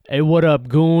Hey, what up,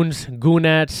 goons,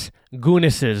 goonettes,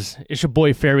 goonesses? It's your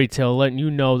boy Fairy Tale letting you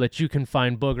know that you can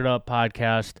find Boogered Up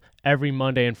Podcast every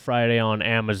Monday and Friday on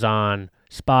Amazon,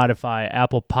 Spotify,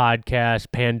 Apple Podcasts,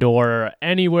 Pandora,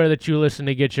 anywhere that you listen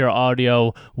to get your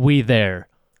audio, we there.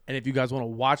 And if you guys want to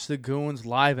watch the goons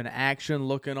live in action,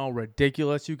 looking all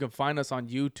ridiculous, you can find us on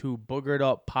YouTube, Boogered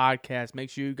Up Podcast. Make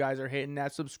sure you guys are hitting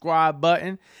that subscribe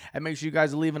button, and make sure you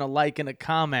guys are leaving a like and a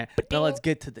comment. Now let's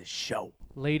get to the show.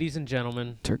 Ladies and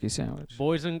gentlemen, turkey sandwich,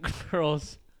 boys and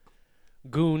girls,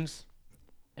 goons,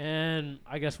 and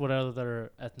I guess what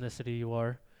other ethnicity you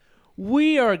are,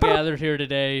 we are gathered here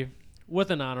today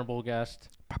with an honorable guest.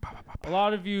 A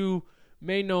lot of you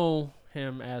may know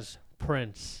him as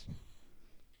Prince.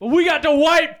 But we got the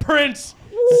white Prince,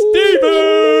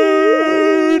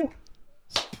 Steven!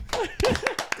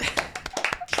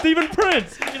 Steven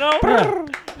Prince, you know?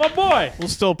 My boy. We'll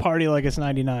still party like it's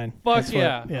 99. Fuck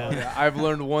yeah. Yeah. I've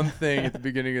learned one thing at the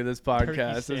beginning of this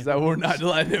podcast is that we're not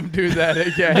letting him do that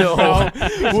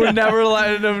again. We're never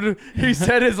letting him do. He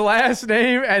said his last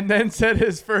name and then said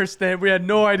his first name. We had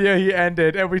no idea he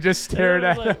ended, and we just stared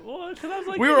at him.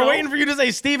 We were waiting for you to say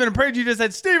Steven Prince. You just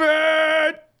said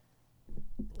Steven!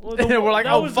 Well, and we're like,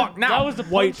 oh, fuck, now. That was the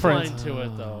White punchline to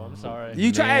it, though. I'm sorry.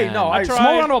 You try. Hey, no, I tried.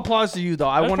 Small round of applause to you,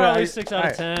 though. That's probably 6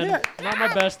 out of 10. Yeah. Not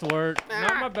my best work.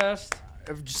 Not my best.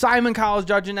 If Simon Cowell's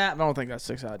judging that, I don't think that's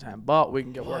 6 out of 10, but we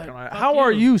can get working on it. Fuck How you.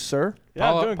 are you, sir?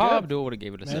 Yeah, I'm doing Paul good. Abdul would have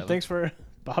gave it a Man, 7. thanks for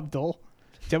Bob Dole.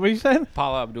 Is that what you said?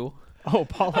 Paul Abdul. Oh,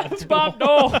 Paul Abdul. It's Bob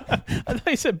Dole. I thought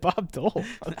you said Bob Dole.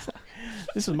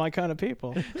 This is my kind of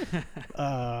people.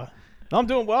 No, I'm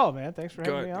doing well, man. Thanks for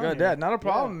having me on. Good, here. Dad. Not a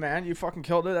problem, man. You fucking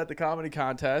killed it at the comedy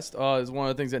contest. It's one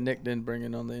of the things that Nick didn't bring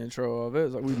in on the intro of it.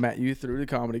 It's like we met you through the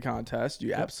comedy contest.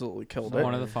 You absolutely killed it.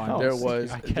 One of the finals. There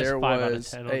was I guess 5 out of was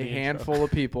 10 on a the handful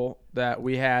of people that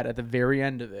we had at the very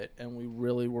end of it, and we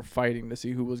really were fighting to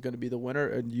see who was going to be the winner,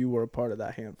 and you were a part of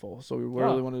that handful. So we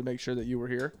really wanted to make sure that you were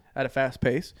here at a fast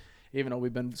pace, even though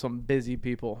we've been some busy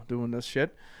people doing this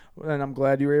shit. And I'm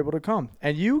glad you were able to come.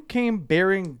 And you came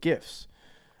bearing gifts.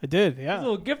 I did, A yeah.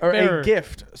 little gift Or bearer. a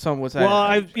gift, some would say.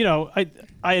 Well,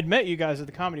 I had met you guys at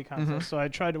the comedy contest, so I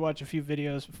tried to watch a few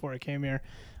videos before I came here.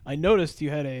 I noticed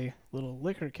you had a little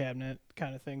liquor cabinet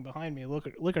kind of thing behind me,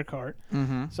 liquor cart.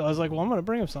 Mm-hmm. So I was like, well, I'm going to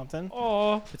bring him something.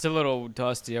 Oh, It's a little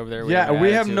dusty over there. We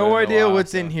have no idea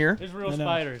what's in here. here. there's real I know.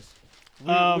 spiders.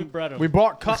 We bred them. We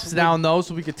brought cups down, though,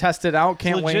 so we could test it out.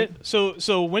 Can't wait.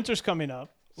 So winter's coming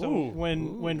up. So Ooh.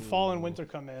 when fall and winter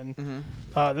come in,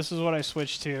 this is what I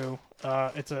switched to.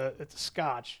 It's a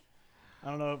Scotch. I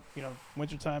don't know,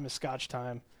 wintertime is Scotch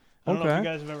time. I don't know if you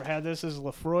guys have ever had this. This is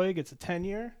Lafroig. It's a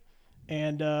 10-year.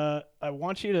 And I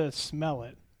want you to smell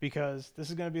it because this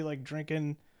is going to be like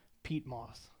drinking peat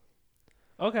moss.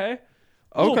 Okay.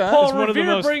 Okay. Paul It's one of the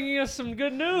Revere most- bringing us some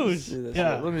good news.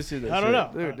 Yeah. Let me see this. I don't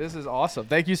know. Dude, this is awesome.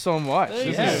 Thank you so much.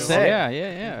 Thank This you. is sick.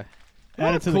 Yeah.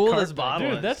 Add it to cool the cart. this bottle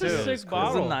Dude, is, that's a too. sick It's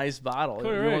bottle. a nice bottle. Cody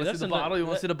You Ray, want to that's see the a bottle? You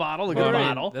want to see the bottle? Look Cody at the Ray,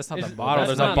 bottle. That's not Is- the bottle. that's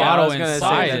There's a not- bottle yeah, I was gonna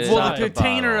inside say, it. that's Well, not the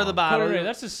container of the bottle. Cody Ray,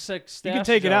 that's a sick stash You can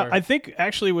take it out. jar. I think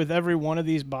actually with every one of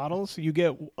these bottles, you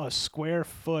get a square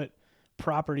foot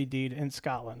property deed in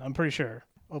Scotland. I'm pretty sure.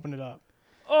 Open it up.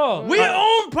 Oh, We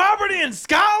own property in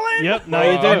Scotland? Yep. Now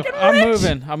you do.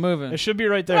 I'm moving. It should be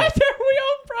right there. right there we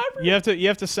own property. You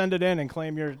have to send it in and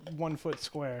claim your 1 foot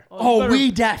square. Oh, we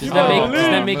Does definitely.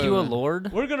 that make you a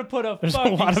lord? We're gonna put a There's a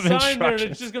fucking lot of sign there that's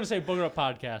instructions. just gonna say Booger Up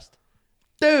Podcast.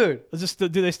 Dude.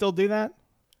 Do they still do that?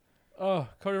 Oh,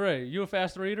 Cody Ray, you a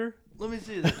fast reader? Let me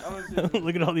see this. I want to see this.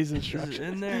 Look at all these Is it instructions.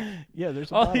 in there? Yeah,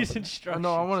 there's a All bottle these of it. instructions.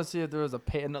 No, I want to see if there was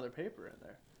another paper in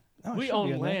there. No, it we should be own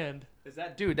in there. land. Is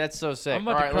that dude? That's so sick. I'm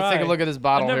All about to right, let's take a cry. look at this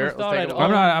bottle I never here. thought Let's I'd take a own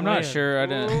look. I'm not land. sure. I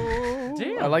didn't.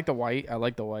 Damn. I like the white. I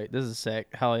like the white. This is sick.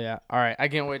 Hell yeah. All right, I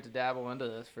can't wait to dabble into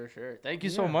this for sure. Thank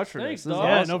you so Yeah, much for thanks, this. This is dog.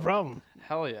 Yeah, awesome. no problem.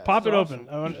 Hell yeah. Pop This it is open.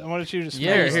 awesome. I wanted you to smell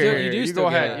Yeah, it. you still- you do You still go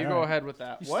get ahead. it. You go ahead with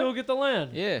that. You What? still get the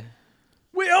land. Yeah.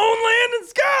 We own land in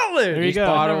Scotland. There you Each go. I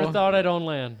bottle- never thought I'd own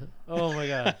land. Oh my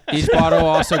god. Each bottle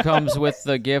also comes with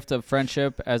the gift of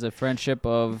friendship as a friendship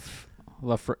of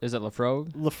is it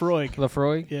Lafroig? Lafroig.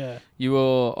 Lafroig? Yeah. You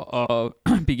will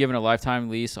be given a lifetime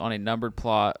lease on a numbered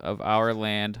plot of our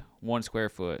land, 1 square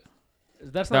foot.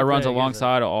 That's That not runs big, is it?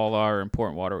 alongside all our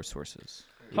important water sources.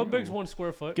 How big's 1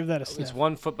 square foot? Give that a sniff. It's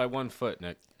 1 foot by 1 foot,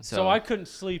 Nick. So I couldn't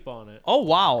sleep on it. Oh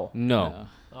wow. No.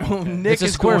 Nick It's a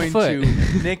is square going foot.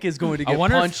 to. Nick is going to I get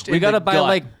wonder if punched. We in got to the buy gut.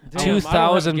 like Damn, I don't have a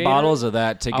 2,000 gator. bottles of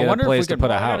that to I get a wonder if we place to could-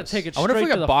 put a I gotta house. take it I wonder if we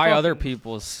straight to could the buy other fucking-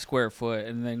 people's square foot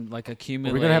and then like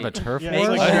accumulate. We're going to have a turf Yeah,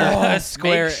 war? it's like a Make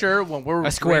square sure when we're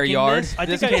a square drinking yard. This, I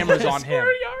this think I- camera's on him.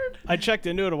 Square yard. I checked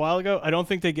into it a while ago. I don't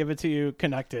think they give it to you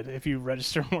connected if you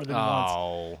register more than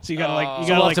once. So you gotta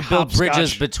we'll have to build hopscotch.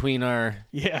 bridges between our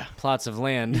Yeah, plots of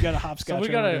land. you gotta hopscotch. So we over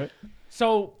to gotta. it.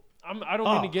 So I don't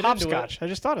mean to get into hopscotch. it. I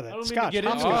just thought of I that. don't mean Scotch. to get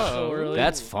into hopscotch. it so early.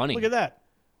 That's funny. Look at that.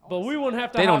 But we wouldn't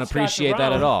have to. They don't hopscotch appreciate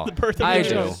that around. at all. The birth of I your do.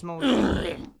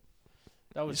 child.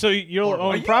 That was So you'll Are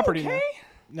own you property okay?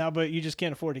 now, but you just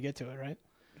can't afford to get to it, right?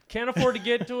 can't afford to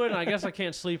get to it, and I guess I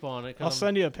can't sleep on it. 'Cause I'll I'm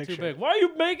send you a too picture. big. Why are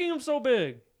you making them so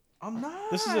big? I'm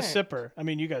not. This is a sipper. I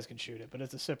mean, you guys can shoot it, but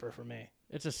it's a sipper for me.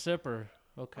 It's a sipper.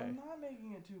 Okay. I'm not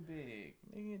making it too big.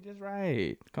 Making it just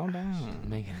right. Calm down.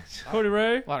 Making it. Cody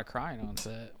Ray, A lot of crying on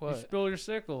set. you What? spill your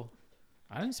sickle.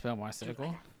 I didn't spill my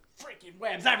sickle. Freaking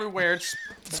webs everywhere.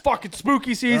 It's fucking spooky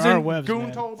There are season. webs,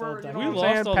 man. Goontober. It's You all know We what I'm lost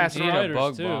saying? all Pass the it around. spiders,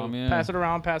 Bug too. bomb, yeah. Pass it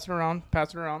around. Pass it around.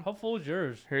 Pass it around. How full is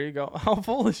yours? Here you go. How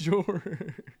full is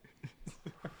yours?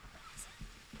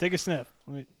 Take a sniff.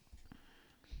 Let me-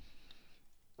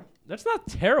 That's not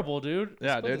terrible, dude.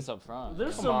 Yeah, Put dude. this up front.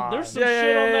 There's Come some on. there's some Yeah, yeah,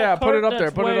 shit on yeah, that yeah. Put it cart up there,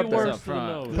 that's put it way up there. worse This up for the front.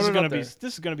 nose. Put This is it gonna up be there.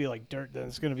 this is gonna be like dirt. Then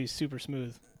it's gonna be super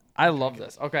smooth. I love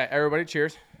this. Okay, everybody,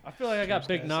 cheers. I feel like I got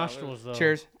big guys. nostrils though.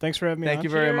 Cheers. Thanks for having me. Thank on. you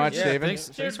very Cheers. much, Yeah, David. thanks-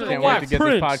 Cheers for to the Can't Black wait to get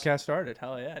Prince. this podcast started.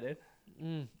 Hell yeah, dude.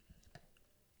 Mm.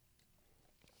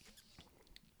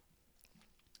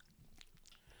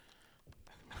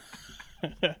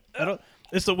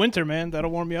 It's the winter, man.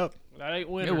 That'll warm you up. That ain't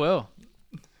winter. It will.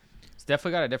 It's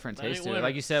definitely got a different That ain't taste to it. winter.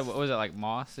 Like you said, what was it, like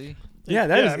mossy? Yeah,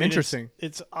 that is I mean, interesting.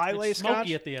 It's Islay It's Scotch.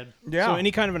 smoky at the end. Yeah. So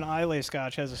any kind of an Islay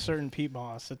Scotch has a certain peat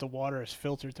moss that the water is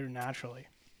filtered through naturally,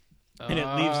 and it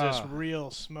leaves this Ah.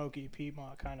 real smoky peat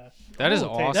moss kind of. That is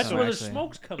taste. awesome. That's where the actually.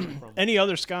 smoke's coming from. Any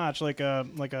other Scotch like a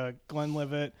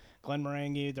Glenlivet,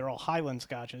 Glenmorangie, they're all Highland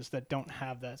Scotches that don't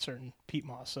have that certain peat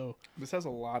moss. So This has a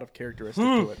lot of characteristics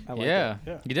to it. I like Yeah. it.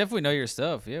 Yeah. You definitely know your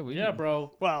stuff. Yeah, we. Yeah,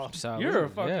 bro. well, solid. You're a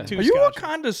fucking Yeah. two Are you a Scotches.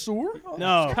 connoisseur?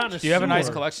 No, Kinda Do you have a nice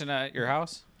sewer. collection at your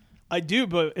house? I do,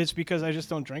 but it's because I just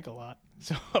don't drink a lot.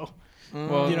 So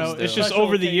Well, you know, it's still. just Special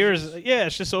over the years. occasions. Yeah,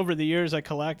 it's just over the years I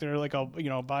collect, or like I'll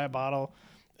buy a bottle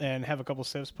and have a couple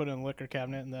sips, put it in the liquor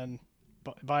cabinet, and then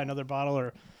buy another bottle,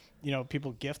 or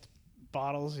people gift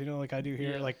bottles, like I do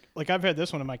here. Yeah. Like I've had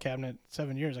this one in my cabinet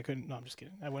 7 years. I couldn't. No, I'm just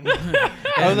kidding. I wouldn't.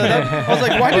 I was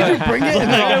like, why did you bring it?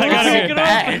 I gotta Pick get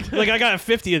it up. like I got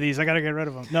 50 of these. I gotta get rid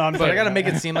of them. No, I'm. But I kidding. gotta make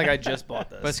it seem like I just bought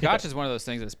this. But Scotch is one of those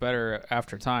things that's better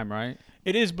after time, right?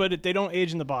 It is, but they don't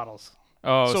age in the bottles.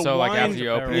 Oh, So so like wine- after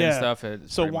you open it Yeah. and stuff,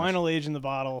 it's So pretty wine much- will age in the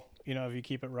bottle. If you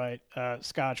keep it right.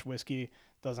 Scotch whiskey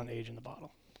doesn't age in the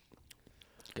bottle.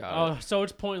 Got it. So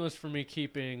it's pointless for me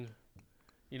keeping,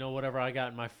 whatever I got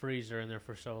in my freezer in there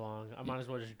for so long. I might as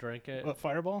well just drink it. What,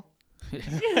 Fireball? And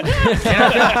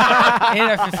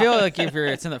I feel like if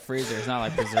it's in the freezer, it's not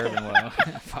like preserving well.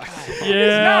 Fuck.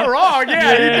 Not wrong.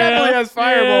 Yeah, he definitely has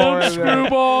Fireball. in there.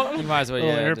 Screwball. You might as well, Oh,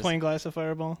 yeah. airplane glass of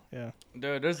Fireball. Yeah.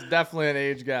 Dude, there's definitely an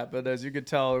age gap, but as you could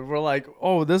tell, we're like,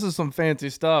 oh, this is some fancy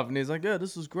stuff, and he's like, yeah,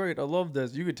 this is great. I love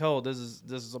this. You could tell this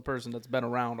is a person that's been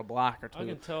around a block or two. I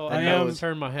can tell. I I am- am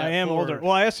turn my head. I am forward. older.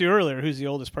 Well, I asked you earlier who's the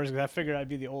oldest person, 'cause I figured I'd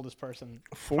be the oldest person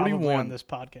probably 41. on this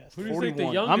podcast. Who do you think the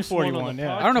 41. youngest I'm one on 41, the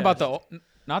yeah. I don't know about podcast?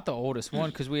 not the oldest one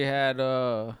because we had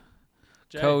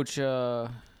Jay. Coach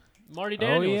Marty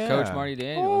Daniels. yeah. Coach Marty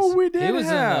Daniels. Oh, we did He was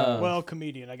have- in the Well,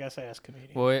 comedian. I guess I asked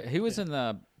comedian. well, he was in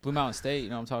the Blue Mountain State. You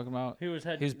know what I'm talking about? He was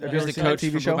head. He was, Have he you was ever the seen that coach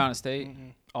TV for show? Blue Mountain State.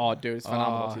 Mhm. Oh, dude, it's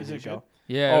phenomenal Oh. TV Is it show. good?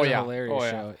 Yeah, Oh, it was yeah. a hilarious Oh,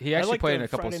 yeah. show. He I actually like played the in a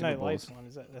couple Friday Super Night Bowls. Lights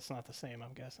one. That's not the same,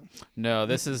 I'm guessing. No,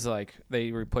 this is like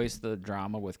they replaced the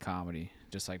drama with comedy,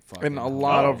 just like fucking. And a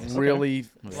lot Oh, of okay. really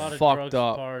A lot of fucked drugs,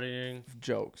 up partying.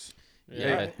 jokes.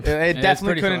 Yeah. It it's definitely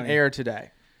pretty couldn't funny. air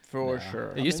today, for No.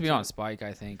 sure. It used to be on Spike,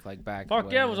 I think, like back. Fuck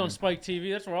when, yeah, it was on Spike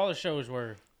TV. That's where all the shows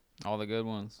were. all the good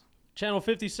ones. Channel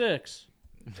 56.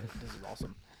 This is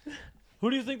awesome. Who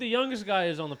do you think the youngest guy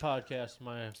is on the podcast,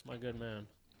 my good man?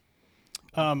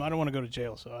 I don't want to go to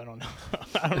jail, so I don't know.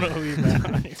 I don't know who you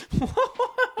met.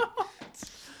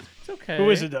 It's okay. Who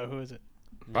is it though? Who is it?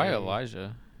 Probably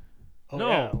Elijah. Oh, No.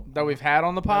 yeah. That we've had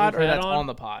on the pod, we've or had that's on? on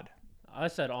the pod? I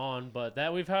said on, but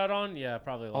that we've had on, yeah,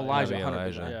 probably Elijah, Maybe 100%.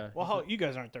 Elijah. Yeah. Well, how you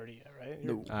guys aren't 30 yet, right?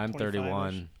 You're No. I'm 25-ish.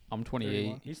 31. I'm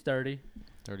 28, He's 30,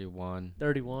 31.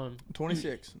 31,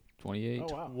 26. 28.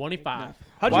 Oh wow. 25.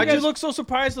 How'd Why'd you you guys look so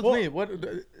surprised with Well- me? What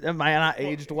am I not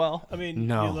aged well? I mean,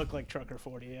 No. you look like Trucker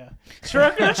 40, yeah.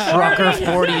 Trucker Trucker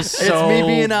 40 is so it's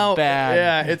me being out. bad.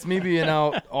 Yeah, it's me being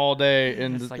out all day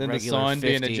in, It's like in the regular sun,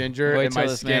 being a 50. ginger, Wait and till my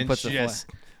this man skin puts the just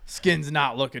skin's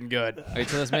not looking good. Wait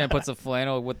till this man puts a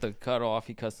flannel with the cut off.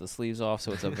 He cuts the sleeves off,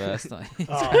 so it's a vest.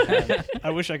 Oh, man. I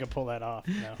wish I could pull that off.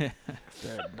 No,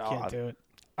 can't do it.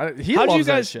 He How'd loves you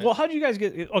guys? that shit. Well, how'd you guys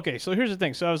get? Okay, so here's the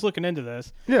thing. So I was looking into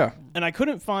this, yeah. and I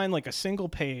couldn't find like a single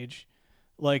page,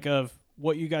 like of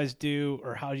what you guys do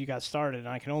or how you got started. And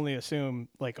I can only assume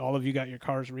like all of you got your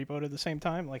cars repoed at the same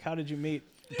time. Like, how did you meet?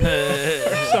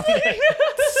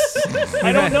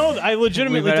 I don't know. I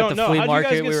legitimately don't know. Flea How did you guys market.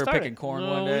 get We were started? picking corn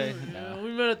No, one day.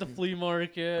 we met at the flea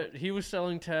market. He was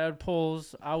selling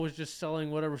tadpoles. I was just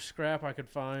selling whatever scrap I could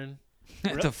find.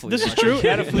 At the flea This is market. true.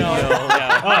 At a flea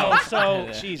market. Oh, so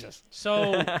Jesus.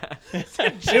 So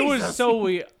it was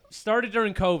we started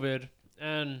during COVID,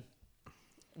 and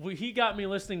he got me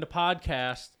listening to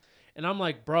podcasts, and I'm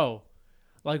like, bro,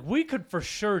 like we could for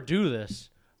sure do this.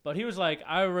 But he was like,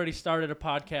 I already started a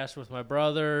podcast with my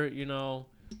brother, you know.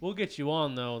 We'll get you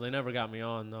on though. They never got me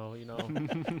on though, you know.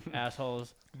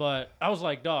 Assholes. But I was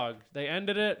like, dog, they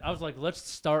ended it. I was like, let's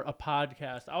start a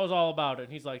podcast. I was all about it.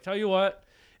 And he's like, tell you what,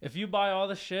 if you buy all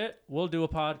the shit, we'll do a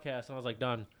podcast. And I was like,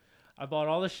 done. I bought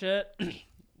all the shit.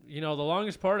 You know, the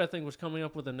longest part I think was coming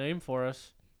up with a name for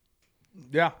us.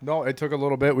 Yeah, no, it took a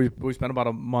little bit. We spent about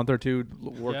a month or two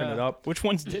working Yeah. it up. Which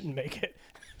ones didn't make it?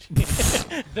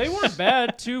 They weren't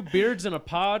bad. 2 Beards in a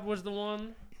Pod was the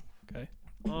one. Okay.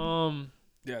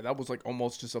 Yeah, that was like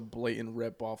almost just a blatant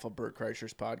rip off of Bert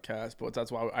Kreischer's podcast, but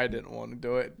that's why I didn't want to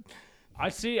do it. I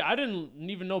didn't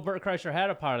even know Bert Kreischer had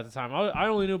a pod at the time. I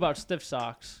only knew about Stiff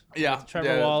Socks. Yeah, with Trevor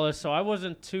yeah. Wallace, so I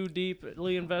wasn't too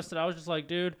deeply invested. I was just like,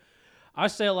 dude, I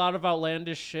say a lot of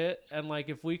outlandish shit, and like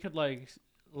if we could like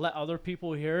let other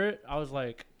people hear it, I was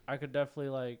like, I could definitely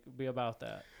like be about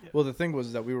that. Well, the thing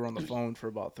was that we were on the phone for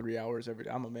about 3 hours every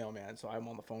day. I'm a mailman, so I'm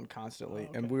on the phone constantly. Oh,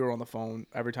 okay. And we were on the phone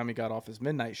every time he got off his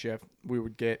midnight shift. We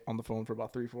would get on the phone for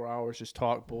about 3-4 hours, just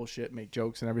talk bullshit, make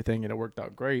jokes and everything, and it worked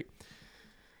out great.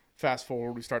 Fast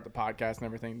forward, we start the podcast and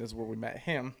everything. This is where we met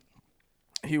him.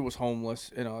 He was homeless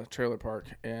in a trailer park,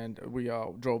 and we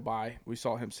drove by. We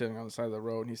saw him sitting on the side of the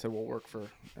road, and he said, we'll work for,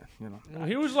 you know.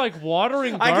 He was like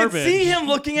watering I garbage. can see him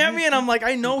looking at me, and I'm like,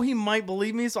 I know he might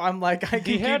believe me, so I'm like, I can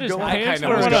He had keep his going. pants kinda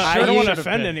where was his gonna- I shirt don't want to should have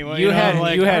offend been. anyone. You know, had-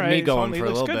 like, you had all me right, going he for a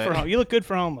looks little good bit. You look good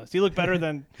for homeless. You look better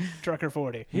than Trucker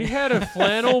 40. He had a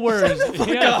flannel where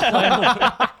he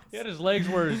had his legs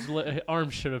where his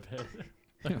arms should have been.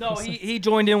 No, he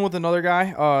joined in with another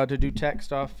guy to do tech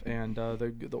stuff, and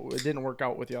it didn't work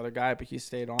out with the other guy, but he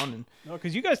stayed on. And No,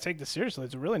 because you guys take this seriously.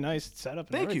 It's a really nice setup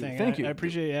and Thank you, everything. thank you. I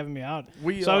appreciate you having me out.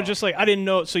 we So I was just like, I didn't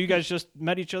know. So you guys just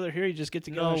met each other here. You just get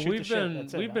together. No, and shoot the we've shit. been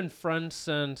That's it, we've huh? been friends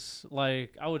since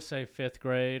like I would say 5th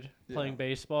grade playing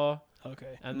baseball,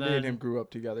 Okay. and me and him then grew up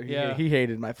together. Yeah. He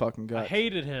hated my fucking I guts.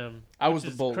 hated him. I was which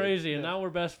the is bully. crazy, and now we're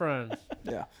best friends.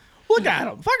 Yeah, look at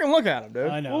him, fucking look at him, dude.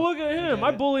 I know. Well, look at him. get I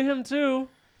it. bully him too.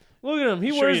 Look at him. He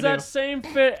Sure wears you that do. same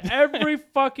fit every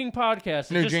fucking podcast.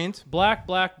 It's New just jeans? Black,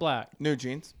 black, black. New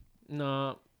jeans.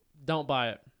 No, don't buy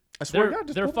it. I swear They're to God,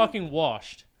 just they're pull them. fucking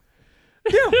washed.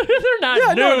 Yeah, They're not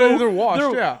yeah, new. no, they're washed.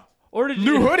 They're- Yeah, Or did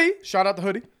new you? hoodie. Shout out the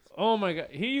hoodie. Oh my god,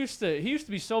 he used to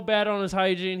be so bad on his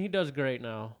hygiene. He does great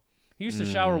now. He used to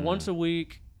shower once a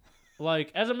week,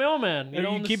 like as a mailman. You Are know,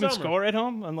 you in the keeping summer. score at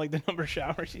home on like the number of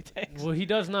showers he takes? Well, he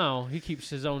does now. He keeps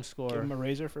his own Give score. him a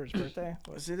razor for his birthday.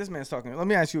 See, this man's talking. Let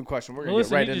me ask you a question. We're gonna Well, get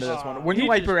listen, right he into just- this one. When he you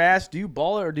wipe just- your ass, do you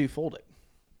ball it or do you fold it?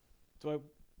 Do I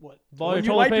what? Ball When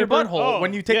your you wipe toilet your paper? butthole,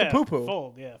 when you take yeah, a poo poo,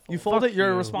 Fold, yeah. you fold. fold it. You're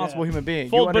a you. responsible Yeah. human being.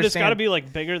 Fold, you but it's got to understand- be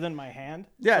like bigger than my hand.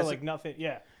 Yeah, So so- like nothing.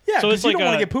 Yeah. Yeah, So because it's you like don't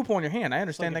want a- to get poop on your hand. I It's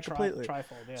understand like that a completely.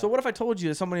 Trifold. Yeah. So what if I told you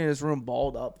that somebody in this room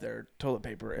balled up their toilet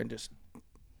paper and just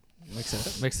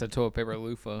Mix the toilet paper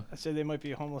loofah. I said they might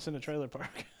be homeless in a trailer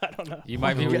park. I don't know. You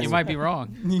might be Yes. you might be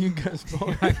wrong. you guys both?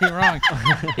 You might be wrong.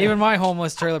 Even my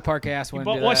homeless trailer park ass wouldn't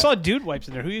do Well, I that. saw dude wipes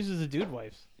in there. Who uses the dude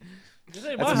wipes? This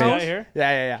ain't That's my me. house. Here?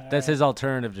 Yeah. That's his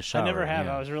alternative to shower. I never have.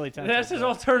 yeah. I was really tempted. That's his but-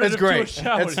 alternative It's to a great.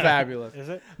 shower. It's fabulous. Is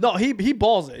it? No, he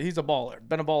balls it. He's a baller.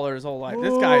 Been a baller his whole life.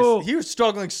 This Whoa. guy's he was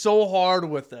struggling so hard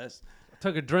with this.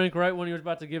 Took a drink right when he was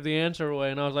about to give the answer away,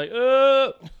 and I was like,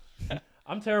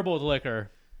 I'm terrible with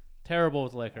liquor. Terrible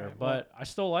with liquor, Alright, well- but I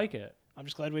still like it. I'm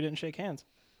just glad we didn't shake hands.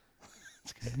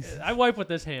 I wipe with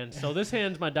this hand, so this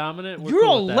hand's my dominant. We're You're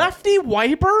cool a with that. lefty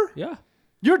wiper? Yeah.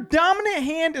 Your dominant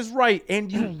hand is right,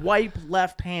 and you wipe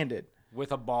left-handed.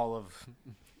 With a ball of.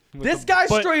 This guy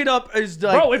But- straight up is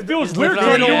like, Bro, it feels is weird lifting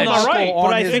trying to a do it with my knuckle right, on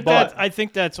But I his think butt. I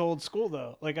think that's old school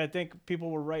though. Like I think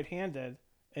people were right-handed,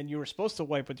 and you were supposed to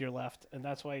wipe with your left, and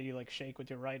that's why you like shake with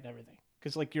your right and everything.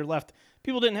 Because like your left,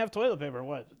 people didn't have toilet paper.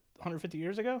 What, 150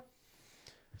 years ago?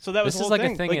 So that was This the is whole like a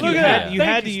thing. thing Like, in you India. had, you Thank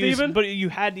had you, to use, Steven. but you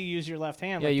had to use your left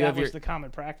hand. Yeah, Like you that have was your- the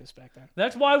common practice back then.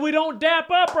 That's why we don't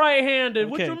dap up right-handed.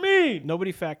 What Okay. you mean?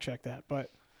 Nobody fact checked that, but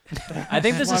I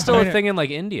think this is still a thing in like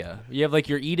India. You have like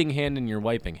your eating hand and your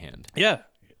wiping hand. yeah,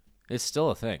 It's still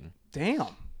a thing. Damn.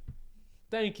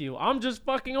 Thank you. I'm just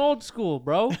fucking old school,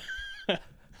 bro.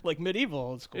 like medieval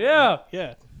old school. Yeah.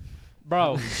 yeah.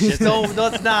 Bro. No,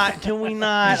 let's not. Can we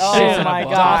not? Oh Shit, my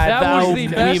Doc, God. that was the we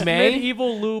best may?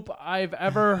 medieval loop I've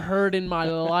ever heard in my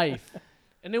life.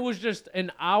 And it was just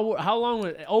an hour. How long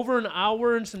was it? Over an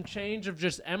hour and some change of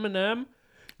just Eminem.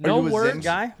 No Are you a words. Zen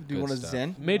guy? Do you Good want a stuff.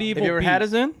 Zen? Medieval Have you ever had a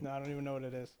Zen? No, I don't even know what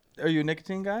it is. Are you a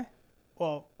nicotine guy?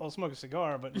 Well, I'll smoke a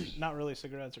cigar, but not really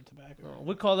cigarettes or tobacco. Oh,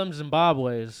 we call them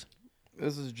Zimbabwe's.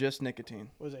 This is just nicotine.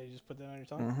 What is that? You just put that on your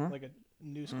tongue, like a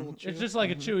new school chew. It's just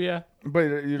like a chew, yeah.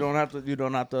 But you don't have to. You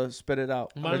don't have to spit it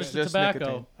out. Minus It's the just tobacco.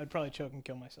 nicotine. I'd probably choke and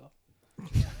kill myself.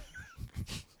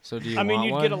 So do you I mean, want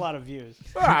you'd one? get a lot of views.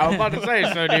 I was about to say.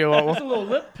 So do you want It's a little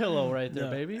lip pillow right there, Yeah.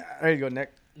 baby. There you go,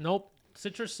 Nick. Nope.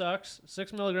 Citrus sucks.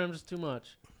 6 milligrams is too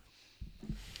much.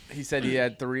 He said he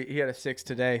had 3. He had a 6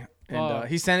 today, and Oh.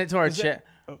 he sent it to our Is that- chat.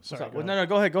 Oh, sorry. go No, ahead.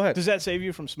 go ahead. Go ahead. Does that save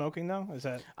you from smoking though? Is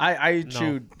that? I No.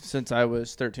 chewed since I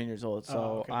was 13 years old,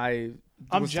 so okay. I'm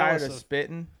I'm tired jealous of of-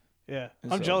 spitting. Yeah,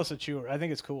 And I'm so- jealous of chewer. I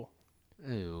think it's cool.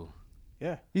 Ew.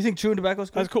 Yeah, You think chewing tobacco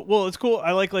is cool? that's cool. Well, it's cool.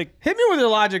 I like Hit me with your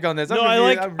logic on this. no,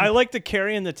 I like the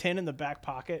carry in the tin in the back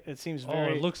pocket. It seems Oh,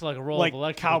 very it looks like a roll like of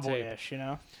electrical tape. cowboyish, you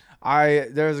know.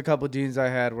 There was a couple jeans I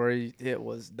had where it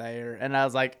was there, and I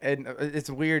was like, and it's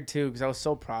weird too because I was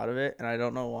so proud of it, and I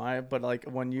don't know why, but like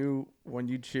when you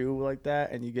chew like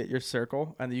that and you get your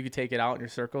circle, and you can take it out and your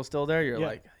circle's still there, you're Yeah.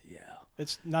 like, yeah.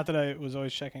 It's not that I was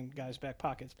always checking guys' back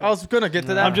pockets. But I was gonna get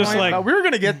to that. I'm just point, like- but we were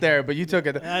gonna get there, but you took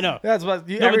it. I know. That's what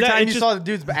you, No, every but that- time it you just- saw the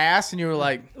dude's ass, and you were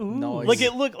like, no, Like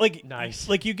it looked like Nice.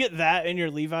 Like you get that in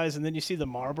your Levi's, and then you see the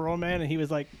Marlboro Man, and he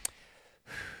was like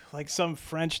some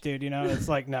French dude, you know. It's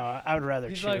like no, I would rather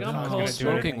He's chew. like, if I'm I was cold gonna do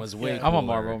smoking anything. was way Yeah. I'm a cooler.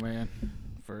 Marlboro man.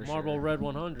 For Marlboro sure. Red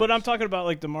 100. But I'm talking about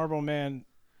like the Marlboro Man.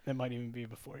 That might even be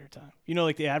before your time. You know,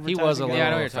 like the He advertising. was a guy? Yeah, I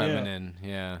know little what you're talking feminine.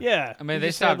 Yeah. Yeah, I mean, he they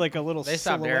just had stopped like a little. They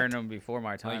stopped silhouette. airing them before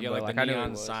my time. Like, yeah, but, like I the knew who neon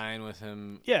he was. sign with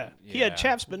him. Yeah, he had Yeah.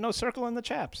 chaps, but no circle in the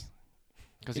chaps.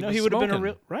 Because You know, he would have been a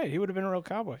real He would have been a real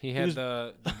cowboy. He had was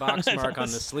the box mark on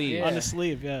the sleeve. Yeah. on the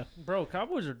sleeve. Yeah, Bro,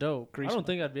 cowboys are dope. Grease I don't one.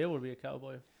 think I'd be able to be a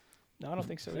cowboy. no, I don't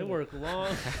think so. They either. work long.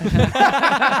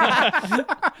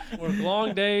 work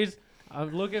long days.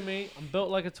 Look at me. I'm built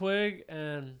like a twig,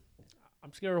 and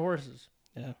I'm scared of horses.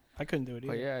 Yeah, I couldn't do it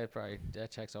either. But yeah, it probably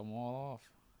that checks them all off.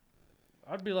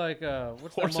 I'd be like,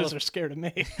 what's Horses that are scared of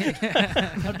me.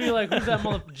 I'd be like, who's that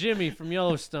mother Jimmy from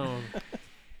Yellowstone?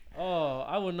 Oh,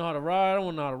 I wouldn't know how to ride. I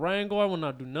wouldn't know how to wrangle. I wouldn't know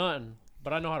how to do nothing.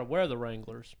 But I know how to wear the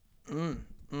Wranglers.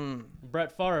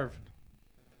 Brett Favre.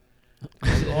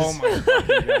 oh my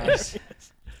fucking gosh.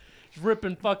 He's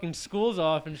ripping fucking schools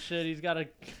off and shit. He's got to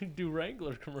do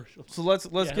Wrangler commercials. So let's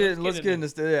Yeah, let's get into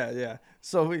this. Yeah.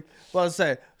 So let's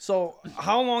say. So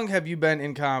how long have you been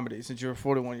in comedy since you were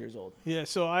 41 years old? Yeah,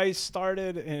 so I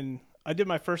did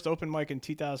my first open mic in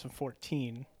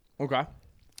 2014. Okay.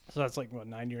 So that's like,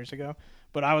 9 years ago?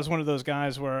 But I was one of those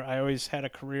guys where I always had a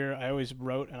career. I always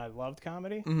wrote and I loved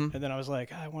comedy. Mhm. And then I was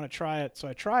like, I want to try it. So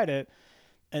I tried it.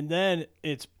 And then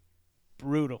it's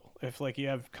brutal if like you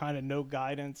have kind of no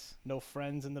guidance, no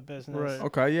friends in the business. Right.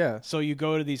 Okay. Yeah. So you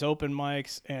go to these open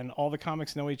mics and all the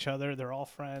comics know each other. They're all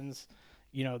friends.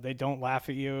 You know, they don't laugh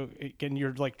at you and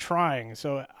you're like trying.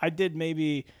 So I did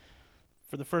maybe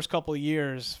for the first couple of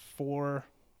years for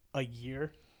a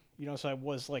year, you know, so I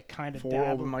was like kind of 4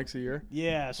 open mics a year.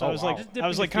 Yeah. So Oh, I was wow. like, Just I dipping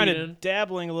was like your feet kind in. of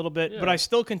dabbling a little bit, but Yeah. I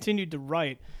still continued to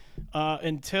write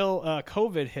until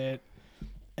COVID hit.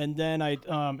 And then I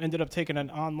ended up taking an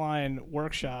online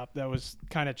workshop that was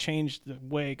kind of changed the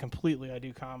way completely I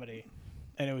do comedy,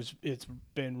 and it's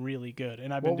been really good.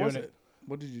 And I've been What doing was it. it?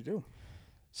 What did you do?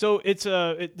 So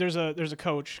there's a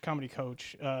coach, comedy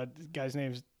coach. The guy's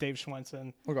name's Dave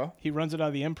Schwensen. Okay. He runs it out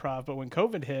of the Improv, but when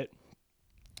COVID hit,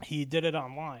 he did it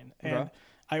online. And Okay.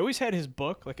 I always had his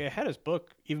book. Like I had his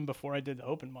book even before I did the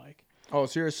open mic. Oh,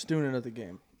 so you're a student of the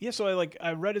game. Yeah, so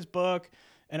I read his book,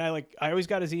 and I always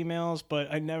got his emails,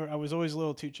 but I was always a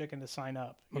little too chicken to sign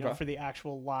up, you know, Okay. for the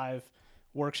actual live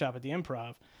workshop at the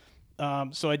Improv.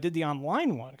 So I did the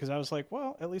online one because I was like,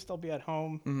 well, at least I'll be at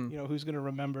home. Mm-hmm. You know, who's gonna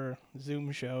remember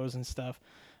Zoom shows and stuff?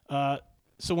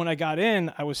 So when I got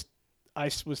in, I was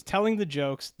telling the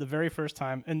jokes the very first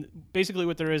time, and basically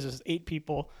what there is 8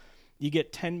 people. You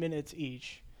get 10 minutes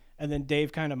each, and then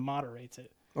Dave kind of moderates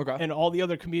it. Okay. And all the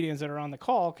other comedians that are on the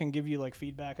call can give you like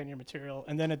feedback on your material.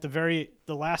 And then at the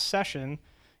last session,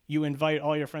 you invite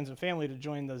all your friends and family to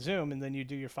join the Zoom, and then you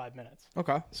do your 5 minutes.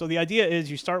 Okay. So the idea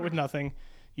is you start with nothing,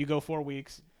 you go 4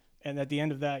 weeks, and at the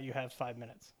end of that, you have 5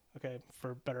 minutes. Okay,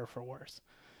 for better or for worse.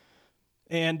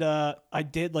 And I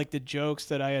did like the jokes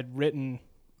that I had written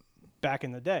back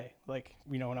in the day, like,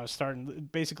 you know, when I was starting,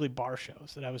 basically bar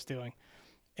shows that I was doing.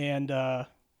 And I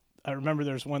remember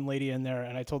there's one lady in there,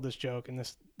 and I told this joke, and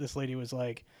this lady was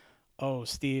like, "Oh,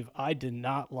 Steve, I did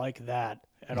not like that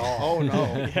at all." Oh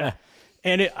no. Yeah.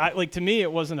 And to me,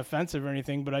 it wasn't offensive or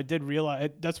anything, but I did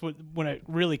realize when it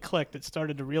really clicked. It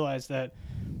started to realize that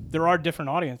there are different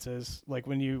audiences. Like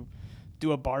when you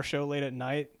do a bar show late at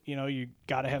night, you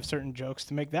got to have certain jokes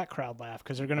to make that crowd laugh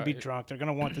because they're going to be drunk. They're going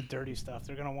to want the dirty stuff.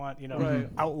 They're going to want,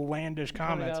 outlandish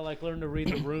comments. You gotta learn to read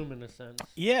the room in a sense.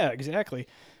 Yeah, exactly.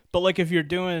 But like if you're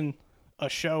doing a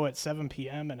show at 7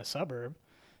 p.m. in a suburb,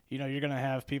 you're going to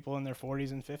have people in their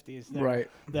 40s and 50s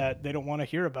that they don't want to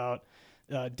hear about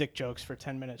dick jokes for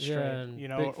 10 minutes straight. And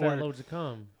big fat loads of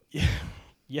cum. Yeah,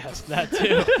 yes, that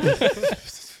too.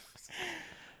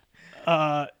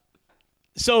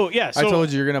 So I told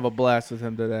you you're gonna have a blast with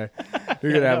him today.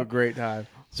 You're gonna have a great time.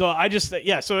 So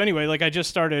So anyway, I just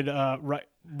started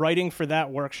writing for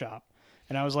that workshop,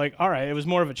 and I was like, all right, it was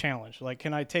more of a challenge. Like,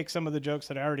 can I take some of the jokes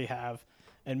that I already have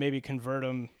and maybe convert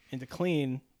them into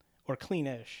clean or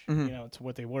cleanish, to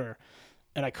what they were,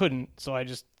 and I couldn't. So I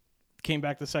just came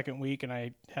back the second week and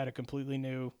I had a completely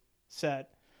new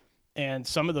set, and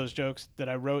some of those jokes that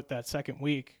I wrote that second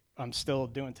week I'm still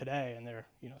doing today, and they're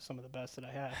some of the best that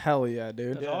I had. Hell yeah,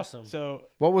 dude. That's awesome. So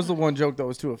what was the one joke that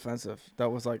was too offensive? That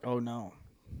was like, oh no.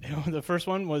 The first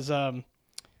one was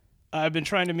I've been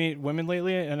trying to meet women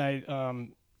lately, and I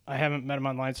haven't met them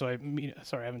online, so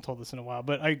I haven't told this in a while,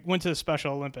 but I went to the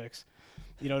Special Olympics,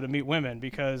 to meet women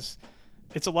because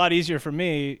it's a lot easier for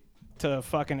me to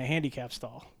fuck in a handicap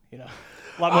stall. A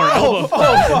lot more elbow.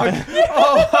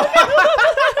 Oh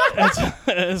fuck!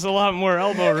 There's a lot more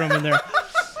elbow room in there.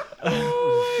 Oh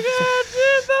my god,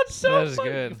 dude, that's so That is funny.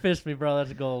 good. Fist me, bro.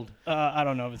 That's gold. I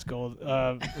don't know if it's gold.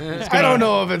 I don't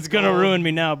know if it's gonna ruin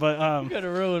me now, but You're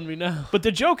gonna ruin me now. But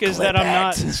the joke is that I'm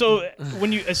not. So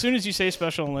as soon as you say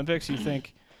Special Olympics, you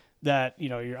think that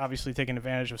you're obviously taking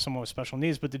advantage of someone with special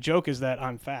needs. But the joke is that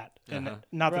I'm fat, and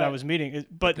not that I was meeting it.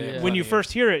 But when you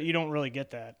first hear it, you don't really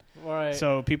get that. Right.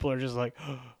 So people are just like,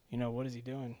 what is he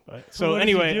doing? But so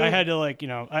anyway, I had to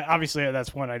obviously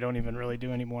that's one I don't even really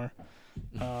do anymore.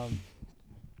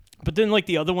 But then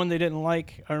the other one they didn't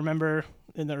like, I remember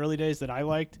in the early days that I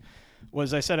liked,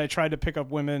 was I said I tried to pick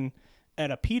up women at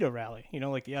a PETA rally,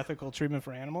 like the ethical treatment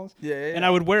for animals. Yeah. And I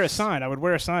would wear a sign.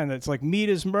 that's like, meat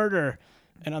is murder.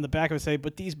 And on the back it would say,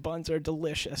 but these buns are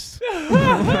delicious.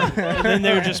 And then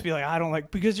they would just be like, I don't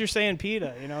like, because you're saying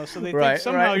PETA, so they think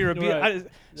somehow you're a PETA.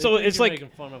 So it's like, making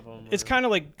fun of them, it's kind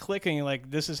of like clicking,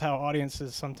 like this is how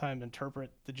audiences sometimes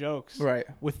interpret the jokes. Right.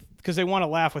 Because they want to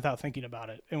laugh without thinking about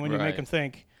it. And when you make them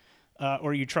think,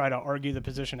 or you try to argue the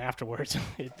position afterwards,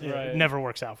 it never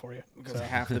works out for you. Because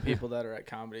half the people that are at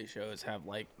comedy shows have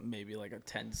maybe a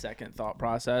 10-second thought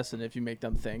process, and if you make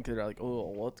them think, they're like, oh,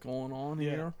 what's going on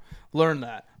here? Learn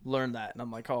that. And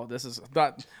I'm like, oh, this is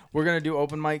not. We're gonna do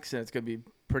open mics, and it's gonna be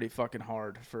pretty fucking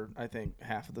hard for I think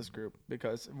half of this group,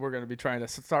 because we're gonna be trying to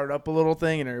start up a little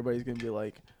thing, and everybody's gonna be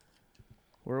like,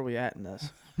 where are we at in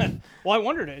this? Well, I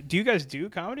wondered, do you guys do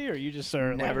comedy, or you just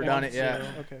are never done it yet?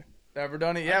 Okay. Never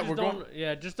done it yet.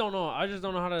 Just don't know. I just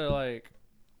don't know how to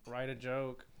write a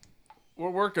joke. We're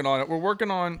working on it. We're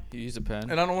working on. You use a pen.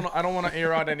 And I don't want to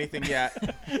air out anything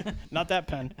yet. Not that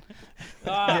pen.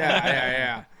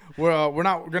 Yeah. We're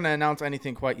not going to announce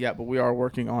anything quite yet, but we are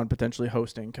working on potentially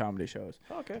hosting comedy shows.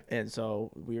 Okay. And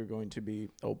so we are going to be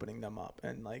opening them up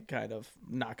and kind of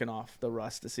knocking off the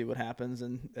rust to see what happens,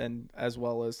 and as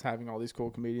well as having all these cool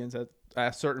comedians at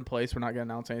a certain place. We're not going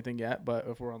to announce anything yet, but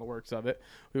if we're on the works of it,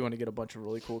 we want to get a bunch of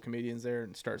really cool comedians there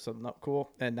and start something up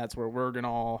cool. And that's where we're going to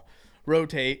all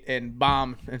rotate and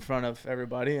bomb in front of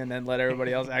everybody, and then let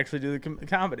everybody else actually do the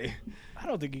comedy. I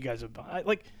don't think you guys have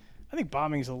I think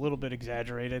bombing is a little bit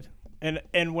exaggerated,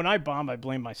 and when I bomb, I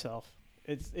blame myself.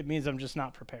 It means I'm just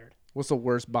not prepared. What's the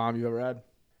worst bomb you ever had?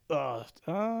 I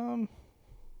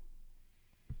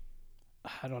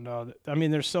don't know. I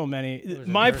mean, there's so many.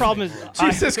 My problem is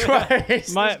Jesus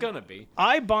Christ. There's gonna be.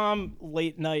 I bomb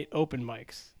late night open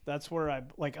mics. That's where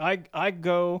I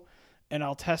go and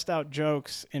I'll test out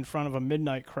jokes in front of a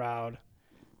midnight crowd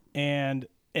and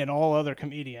all other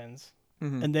comedians,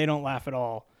 and they don't laugh at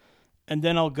all. And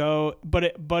then I'll go,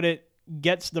 but it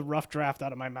gets the rough draft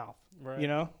out of my mouth. Right. You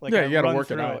got to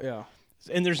work it out. Yeah.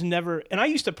 And there's never, and I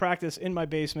used to practice in my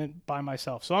basement by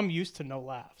myself, so I'm used to no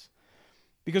laughs.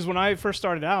 Because when I first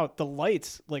started out, the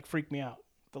lights freaked me out.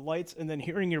 The lights, and then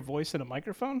hearing your voice in a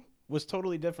microphone was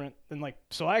totally different than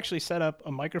so I actually set up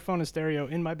a microphone and stereo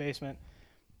in my basement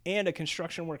and a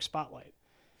construction work spotlight.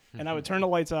 And I would turn the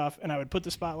lights off and I would put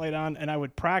the spotlight on and I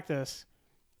would practice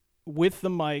with the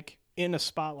mic in a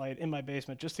spotlight in my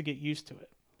basement just to get used to it.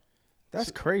 That's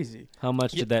crazy. How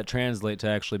much did that translate to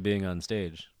actually being on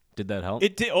stage? Did that help?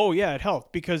 It did. Oh yeah, it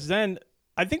helped, because then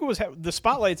I think it was the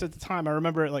spotlights at the time. I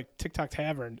remember at like TikTok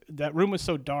Tavern, that room was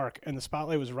so dark and the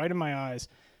spotlight was right in my eyes,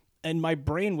 and my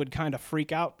brain would kind of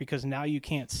freak out because now you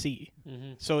can't see.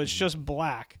 So it's just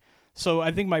black. So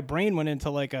I think my brain went into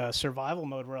like a survival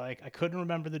mode where like I couldn't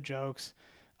remember the jokes.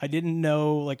 I didn't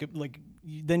know like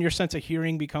then your sense of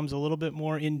hearing becomes a little bit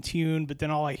more in tune, but then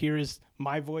all I hear is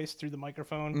my voice through the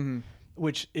microphone,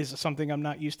 which is something I'm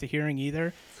not used to hearing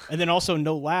either. And then also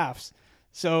no laughs.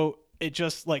 So it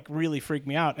just like really freaked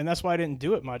me out. And that's why I didn't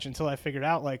do it much until I figured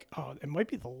out like, oh, it might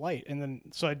be the light. And then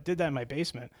so I did that in my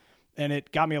basement, and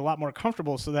it got me a lot more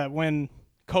comfortable so that when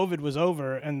COVID was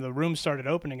over and the room started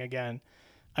opening again,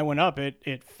 I went up,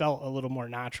 it felt a little more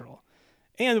natural.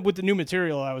 And with the new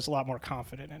material, I was a lot more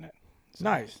confident in it. So.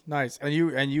 Nice. And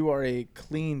you are a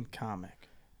clean comic.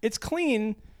 It's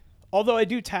clean, although I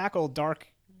do tackle dark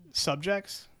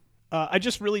subjects. I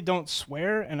just really don't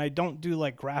swear, and I don't do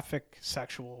like graphic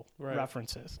sexual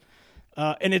references.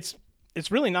 And it's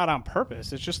really not on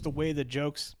purpose. It's just the way the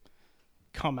jokes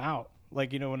come out.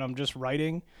 Like, when I'm just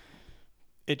writing,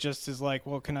 it just is like,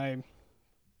 well, can I,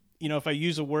 if I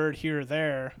use a word here or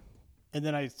there, and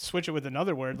then I switch it with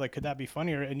another word, like, could that be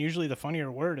funnier? And usually the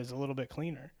funnier word is a little bit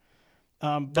cleaner.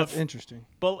 That's interesting.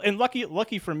 And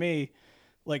lucky for me,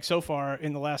 like so far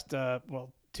in the last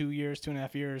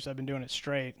 2.5 years, I've been doing it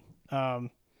straight. I've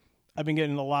been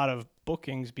getting a lot of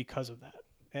bookings because of that.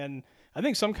 And I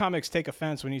think some comics take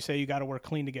offense when you say you got to work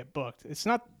clean to get booked. It's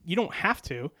not, you don't have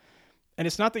to. And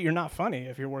it's not that you're not funny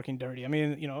if you're working dirty. I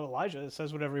mean, Elijah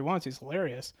says whatever he wants. He's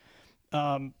hilarious.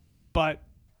 But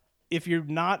if you're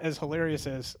not as hilarious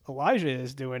as Elijah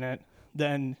is doing it,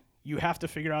 then you have to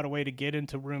figure out a way to get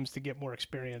into rooms to get more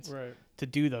experience to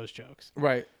do those jokes.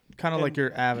 Right. Kind of like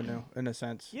your avenue in a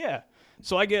sense. Yeah.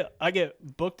 So I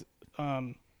get booked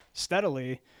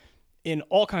steadily in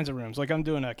all kinds of rooms. Like I'm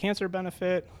doing a cancer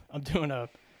benefit. I'm doing a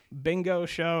bingo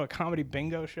show, a comedy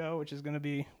bingo show, which is going to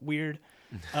be weird.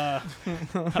 I've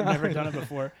never done it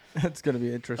before. That's going to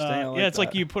be interesting. It's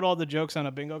like you put all the jokes on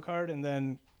a bingo card and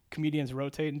then comedians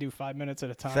rotate and do 5 minutes at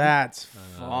a time. That's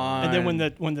fun. And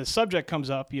then when the subject comes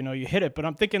up, you hit it. But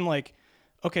I'm thinking like,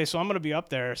 okay, so I'm going to be up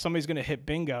there. Somebody's going to hit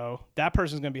bingo. That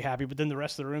person's going to be happy, but then the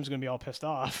rest of the room's going to be all pissed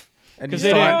off. And you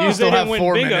still have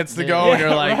 4 minutes to go, and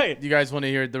you're like, right. You guys want to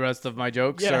hear the rest of my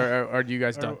jokes, or are you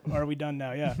guys done? Are we done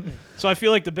now? Yeah. So I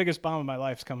feel like the biggest bomb of my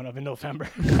life is coming up in November.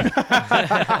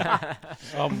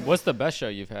 What's the best show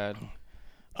you've had?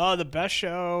 The best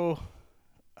show,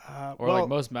 like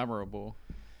most memorable.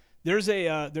 There's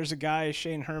a guy,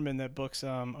 Shane Herman, that books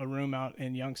a room out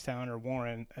in Youngstown or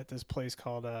Warren at this place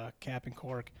called Cap and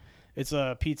Cork. It's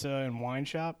a pizza and wine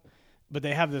shop, but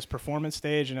they have this performance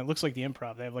stage, and it looks like the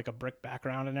Improv. They have like a brick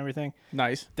background and everything.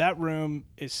 Nice. That room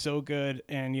is so good,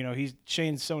 and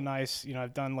Shane's so nice.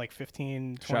 I've done like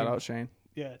 15, 20. Shout out Shane.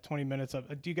 Yeah, 20 minutes of.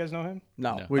 Do you guys know him?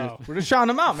 No. We're just shouting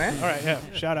him out, man. All right, yeah.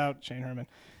 Shout out Shane Herman.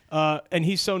 And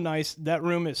he's so nice. That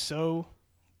room is so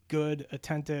good,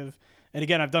 attentive. And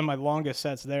again, I've done my longest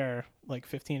sets there, like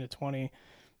 15 to 20,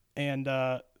 and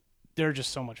they're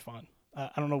just so much fun.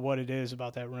 I don't know what it is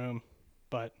about that room,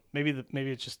 but maybe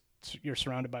it's just you're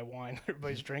surrounded by wine,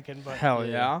 everybody's drinking. But hell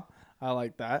yeah, I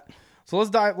like that. So let's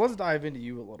dive into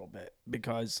you a little bit,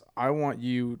 because I want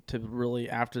you to really,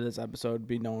 after this episode,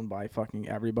 be known by fucking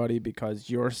everybody, because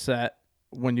your set,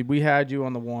 when we had you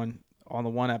on the one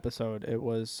episode, it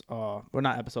was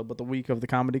not episode, but the week of the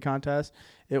comedy contest,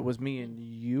 it was me and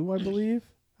you, I believe,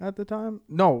 at the time.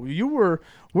 No, you were.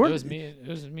 It was me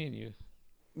and you.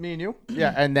 Me and you.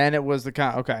 Yeah, and then it was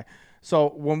okay. So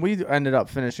when we ended up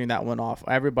finishing that one off,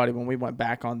 everybody, when we went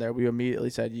back on there, we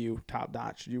immediately said you top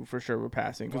notch. You for sure were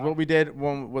passing, because what we did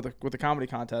with the comedy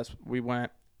contest, we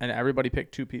went and everybody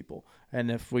picked 2 people. And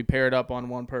if we paired up on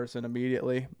one person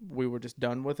immediately, we were just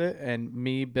done with it. And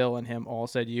me, Bill, and him all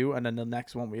said you. And then the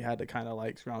next one, we had to kind of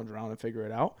like scrounge around and figure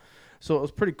it out. So it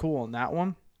was pretty cool on that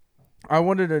one. I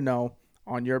wanted to know,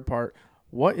 on your part,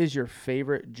 what is your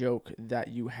favorite joke that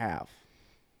you have?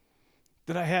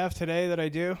 That I have today that I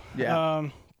do? Yeah.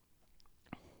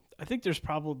 I think there's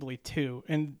probably 2,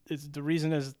 and the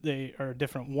reason is they are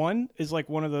different. One is like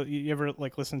one of the, you ever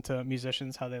like listen to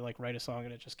musicians, how they like write a song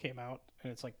and it just came out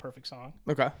and it's like perfect song.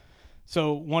 Okay.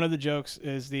 So one of the jokes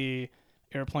is the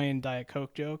airplane Diet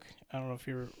Coke joke. I don't know if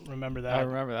you remember that. I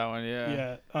remember that one.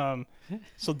 Yeah. Yeah.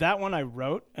 So that one I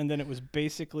wrote, and then it was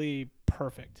basically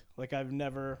perfect. Like I've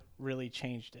never really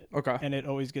changed it. Okay. And it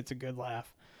always gets a good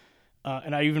laugh.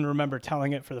 And I even remember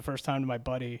telling it for the first time to my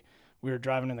buddy. We were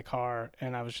driving in the car,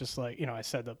 and I was just like, I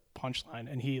said the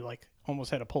punchline, and he like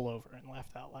almost had to pull over and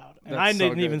laughed out loud. And I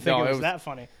didn't even think it was that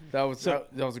funny. That was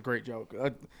a great joke.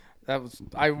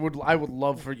 I would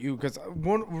love for you, because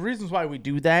one of the reasons why we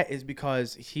do that is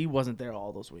because he wasn't there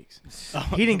all those weeks.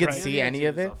 He didn't get to see any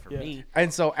of it.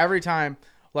 And so every time,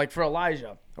 like for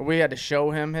Elijah, we had to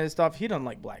show him his stuff. He doesn't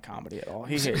like black comedy at all.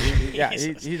 He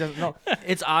doesn't know.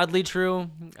 It's oddly true.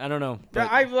 I don't know.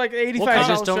 I like 85. I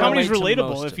just don't comedy's relate to relatable.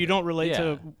 most If of you it. don't relate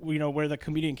to where the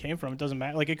comedian came from, it doesn't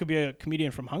matter. Like it could be a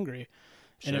comedian from Hungary.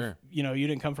 And Sure. if you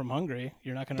didn't come from Hungary,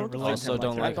 you're not going to relate. Also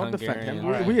don't like Don't defend him.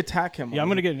 Hungarian. We attack him. Yeah, I'm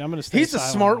gonna stay He's the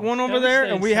silent. smart one over there,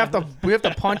 stay and we have to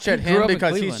punch at grew him up in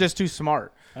because he's Cleveland. just too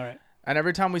smart. All right. And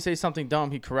every time we say something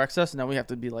dumb, he corrects us, and then we have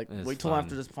to be like, It's wait till fun.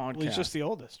 after this podcast. Well, he's just the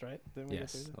oldest, right? Then we get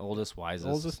Yes, to- oldest, wisest,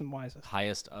 oldest and wisest.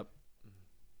 highest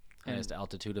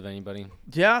altitude of anybody.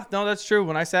 Yeah, no, that's true.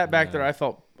 When I sat back Yeah. there, I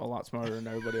felt a lot smarter than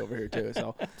everybody over here too.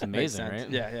 So It's amazing, makes right?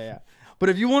 sense. Yeah. But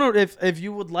if you want to, if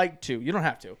you would like to, you don't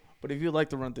have to. But if you'd like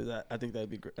to run through that, I think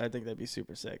that'd be great. I think that'd be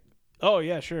super sick. Oh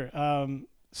yeah, sure.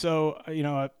 So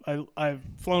I've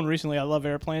flown recently. I love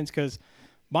airplanes because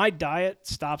my diet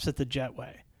stops at the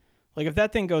jetway. Like if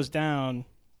that thing goes down,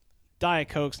 Diet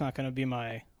Coke's not going to be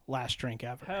my last drink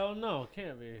ever. Hell no,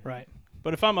 can't be. Right.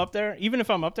 But if I'm up there, even if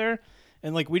I'm up there,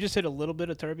 and like we just hit a little bit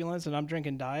of turbulence and I'm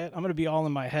drinking diet, I'm going to be all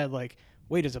in my head like,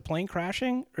 wait, is a plane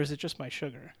crashing or is it just my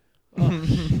sugar?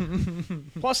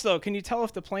 Plus, though, can you tell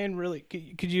if the plane really?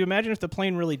 Could you imagine if the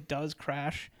plane really does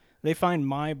crash? They find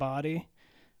my body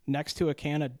next to a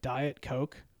can of Diet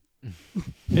Coke.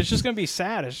 It's just gonna be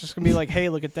sad. It's just gonna be like, hey,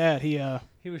 look at that. He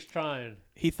was trying.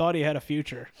 He thought he had a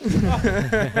future.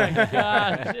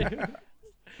 God, dude.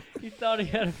 He thought he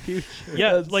had a future.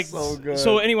 Yeah, That's like so good.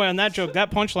 So anyway, on that joke,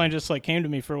 that punchline just like came to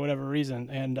me for whatever reason,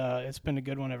 and it's been a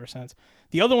good one ever since.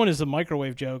 The other one is the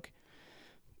microwave joke.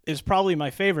 Is probably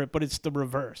my favorite, but it's the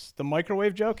reverse. The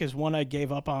microwave joke is one I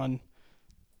gave up on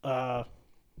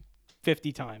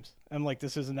 50 times. I'm like,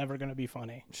 this is never going to be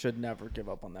funny. Should never give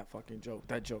up on that fucking joke.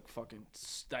 That joke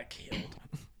that killed.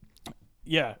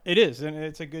 Yeah, it is, and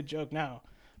it's a good joke now.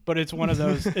 But it's one of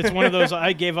those. It's one of those.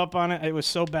 I gave up on it. It was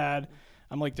so bad.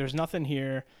 I'm like, there's nothing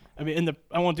here. I mean,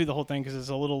 I won't do the whole thing because it's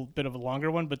a little bit of a longer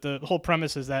one. But the whole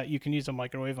premise is that you can use a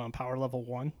microwave on power level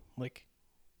 1. Like,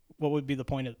 what would be the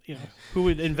point of, who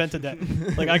would invented that?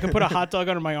 Like, I could put a hot dog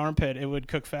under my armpit. It would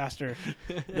cook faster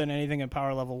than anything in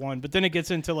power level 1. But then it gets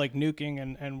into like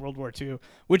nuking and World War II,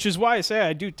 which is why I say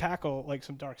I do tackle like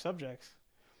some dark subjects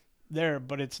there,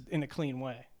 but it's in a clean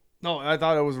way. No, I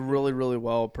thought it was really, really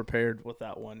well prepared with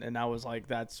that one. And I was like,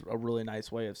 that's a really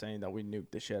nice way of saying that we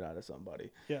nuked the shit out of somebody.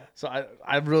 Yeah. So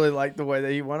I really liked the way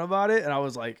that he went about it. And I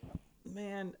was like,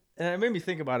 man. And it made me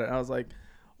think about it. I was like,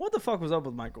 what the fuck was up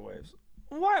with microwaves?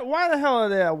 Why the hell are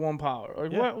they at 1 power?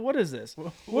 Like, Yeah. what is this? What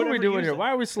are we Whatever doing used here? it. Why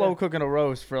are we slow Yeah. cooking a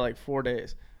roast for like 4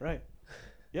 days? Right.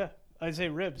 Yeah. I'd say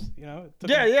ribs, It took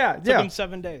Yeah, them, yeah, Took yeah. them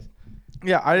 7 days.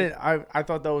 Yeah, I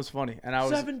thought that was funny. And I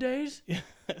was 7 days?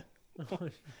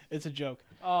 It's a joke.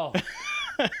 Oh.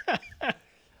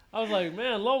 I was like,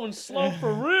 man, low and slow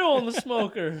for real on the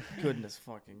smoker. goodness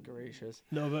fucking gracious.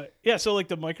 No, but yeah, so like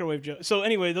the microwave joke. So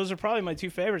anyway, those are probably my 2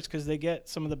 favorites because they get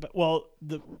some of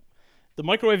the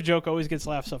microwave joke always gets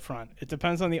laughs up front. It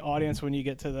depends on the audience when you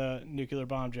get to the nuclear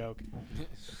bomb joke,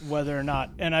 whether or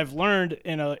not. And I've learned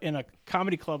in a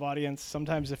comedy club audience,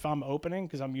 sometimes if I'm opening,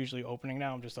 because I'm usually opening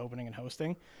now, I'm just opening and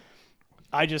hosting.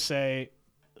 I just say,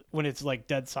 when it's like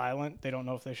dead silent, they don't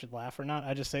know if they should laugh or not.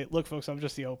 I just say, look, folks, I'm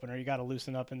just the opener. You got to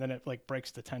loosen up, and then it like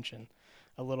breaks the tension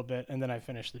a little bit, and then I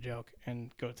finish the joke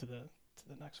and go to the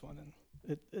next one,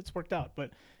 and it's worked out.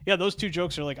 But yeah, those 2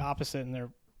 jokes are like opposite, and they're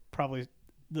probably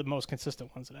the most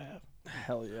consistent ones that I have.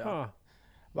 Hell yeah. Huh.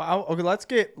 Well,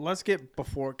 okay, let's get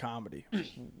before comedy.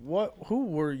 Who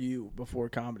were you before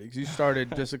comedy? Because you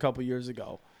started just a couple years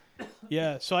ago.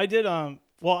 Yeah, so I did.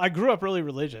 Well, I grew up really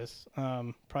religious,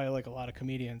 probably like a lot of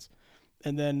comedians,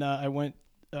 and then I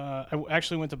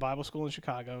actually went to Bible school in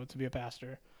Chicago to be a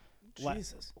pastor.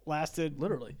 Jesus. Lasted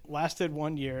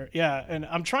 1 year. Yeah, and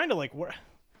I'm trying to like work.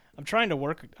 I'm trying to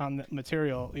work on the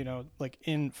material, like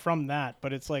from that,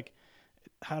 but it's like,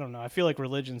 I don't know. I feel like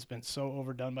religion's been so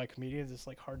overdone by comedians. It's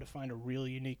like hard to find a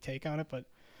really unique take on it, but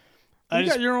You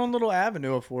got your own little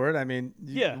avenue for it. I mean,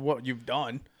 Yeah. what you've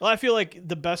done. well, I feel like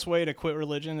the best way to quit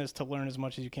religion is to learn as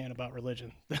much as you can about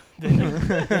religion. then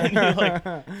you like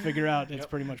figure out it's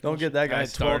pretty much Don't bullshit. get that I guy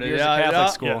had 12 started. years Yeah, of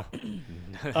Catholic yeah. school.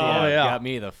 Oh, yeah. Got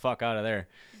me the fuck out of there.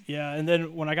 Yeah, and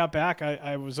then when I got back,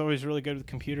 I was always really good with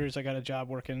computers. I got a job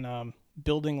working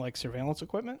building like surveillance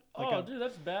equipment. Like Dude,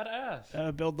 that's badass.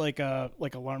 I build like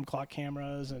alarm clock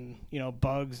cameras and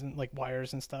bugs and like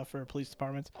wires and stuff for police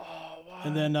departments. Oh, wow.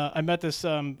 And then I met this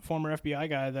former FBI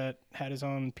guy that had his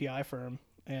own PI firm,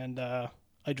 and I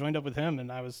joined up with him,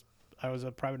 and I was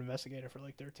a private investigator for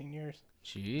like 13 years.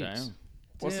 Jeez. Damn.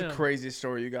 What's the craziest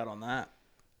story you got on that?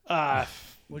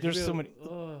 There's so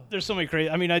many crazy.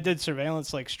 I mean, I did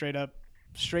surveillance, like straight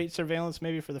surveillance,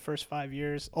 maybe for the first 5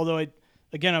 years. Although I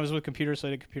was with computers, so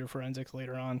I did computer forensics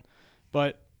later on.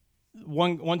 But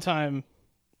one time,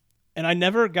 and I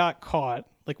never got caught.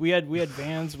 Like we had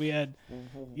vans, we had,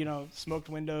 smoked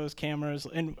windows, cameras,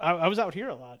 and I was out here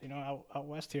a lot, out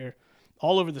west here,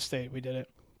 all over the state. We did it.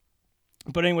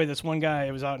 But anyway, this one guy,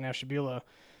 it was out in Ashtabula.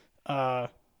 I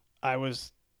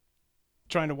was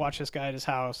trying to watch this guy at his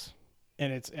house,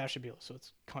 and it's Ashtabula, so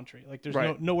it's country. Like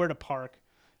there's nowhere to park,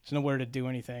 there's nowhere to do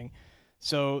anything.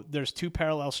 So there's 2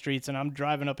 parallel streets, and I'm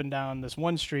driving up and down this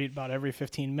one street about every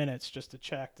 15 minutes just to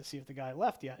check to see if the guy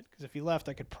left yet. Because if he left,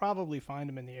 I could probably find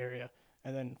him in the area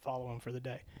and then follow him for the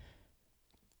day.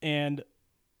 And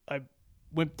I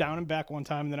went down and back one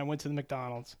time, and then I went to the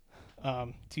McDonald's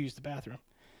to use the bathroom.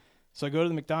 So I go to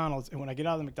the McDonald's, and when I get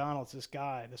out of the McDonald's, this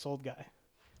old guy,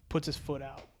 puts his foot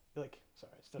out.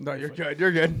 No, you're good.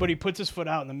 You're good. But he puts his foot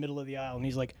out in the middle of the aisle, and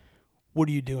he's like, "What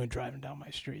are you doing driving down my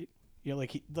street?"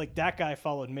 Like that guy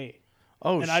followed me.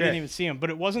 Oh, and shit. I didn't even see him. But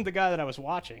it wasn't the guy that I was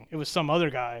watching. It was some other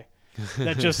guy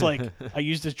that just I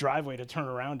used his driveway to turn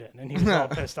around in, and he was all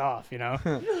pissed off, He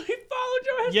followed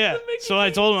your ass. Yeah. So I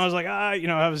told him, I was like,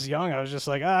 I was young. I was just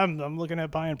like, I'm looking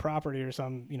at buying property or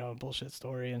some, bullshit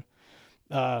story. And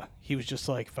he was just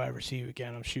like, if I ever see you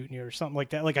again, I'm shooting you or something like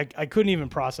that. Like I couldn't even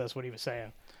process what he was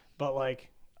saying. But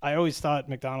I always thought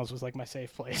McDonald's was like my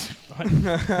safe place. You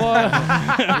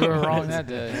were wrong that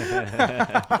day.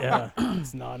 Yeah,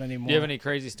 it's not anymore. Do you have any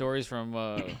crazy stories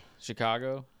from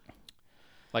Chicago?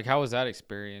 Like, how was that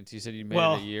experience? You said you made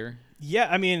it a year. Yeah,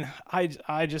 I mean,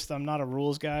 I'm not a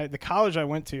rules guy. The college I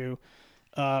went to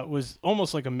was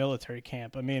almost like a military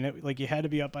camp. I mean, you had to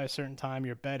be up by a certain time.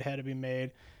 Your bed had to be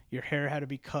made. Your hair had to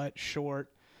be cut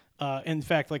short. In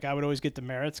fact, I would always get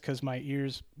demerits because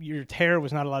your hair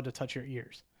was not allowed to touch your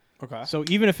ears. Okay. So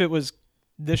even if it was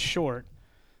this short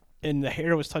and the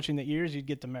hair was touching the ears, you'd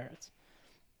get demerits.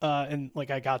 And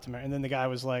I got demerit. And then the guy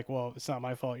was like, well, it's not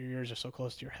my fault. Your ears are so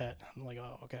close to your head. I'm like,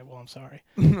 oh, okay, well, I'm sorry.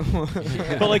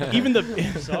 But even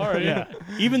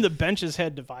even the benches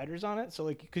had dividers on it. So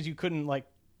because you couldn't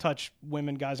touch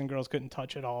women, guys and girls couldn't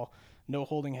touch at all. No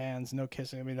holding hands, no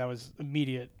kissing. I mean, that was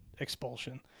immediate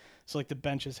expulsion. So the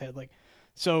benches had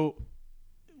so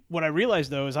what I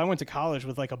realized though is I went to college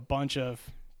with a bunch of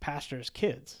pastors'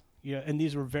 kids, and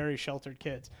these were very sheltered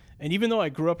kids. And even though I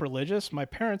grew up religious, my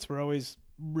parents were always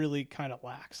really kind of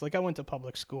lax. I went to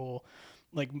public school.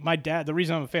 My dad, the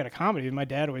reason I'm a fan of comedy is my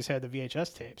dad always had the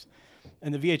VHS tapes.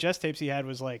 And the VHS tapes he had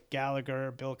was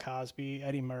Gallagher, Bill Cosby,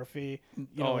 Eddie Murphy.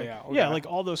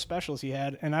 All those specials he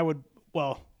had. And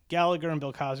Gallagher and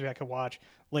Bill Cosby I could watch.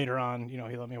 Later on, he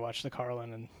let me watch the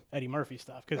Carlin and Eddie Murphy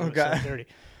stuff because it was so dirty.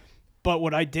 But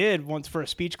what I did once for a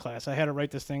speech class, I had to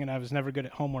write this thing, and I was never good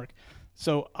at homework.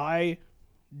 So I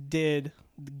did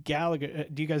Gallagher.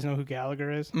 Do you guys know who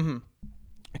Gallagher is? Mm-hmm.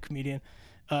 A comedian.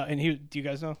 Do you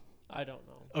guys know? I don't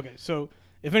know. Okay, so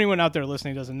if anyone out there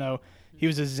listening doesn't know, he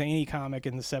was a zany comic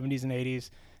in the 70s and 80s.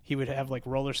 He would have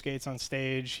roller skates on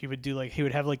stage. He would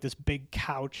have this big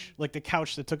couch, the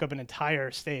couch that took up an entire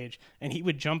stage, and he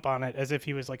would jump on it as if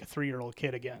he was a 3-year-old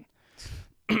kid again.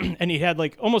 And he had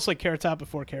almost like Carrot Top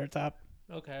before Carrot Top.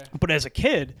 Okay. But as a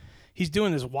kid, he's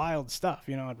doing this wild stuff,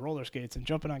 on roller skates and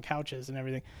jumping on couches and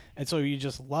everything. And so you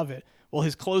just love it. Well,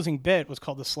 his closing bit was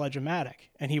called the Sledge-O-Matic,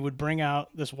 and he would bring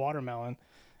out this watermelon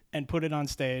and put it on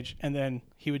stage, and then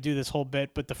he would do this whole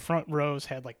bit, but the front rows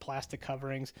had plastic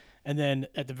coverings, and then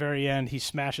at the very end he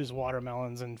smashes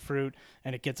watermelons and fruit,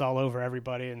 and it gets all over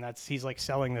everybody, and he's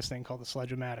selling this thing called the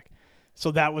Sledge-O-Matic.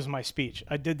 So that was my speech.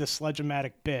 I did the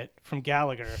Sledge-O-Matic bit from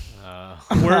Gallagher,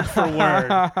 word for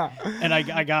word, and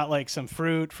I got some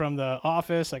fruit from the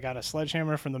office, I got a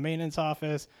sledgehammer from the maintenance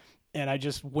office, and I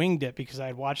just winged it because I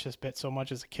had watched this bit so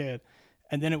much as a kid.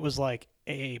 And then it was A++++,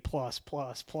 Hell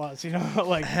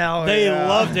they yeah.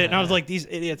 loved it. And I was like, these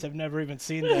idiots have never even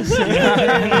seen this.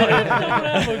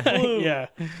 Yeah.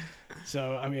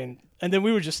 So, I mean, and then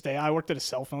we would just stay. I worked at a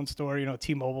cell phone store.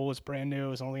 T-Mobile was brand new. It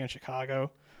was only in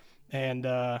Chicago. And,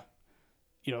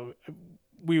 you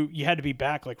had to be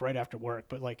back right after work.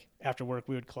 But after work,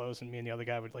 we would close, and me and the other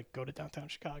guy would go to downtown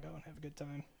Chicago and have a good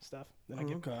time stuff. Then I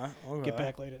get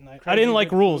back late at night. I didn't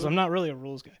like rules. I'm not really a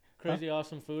rules guy. Crazy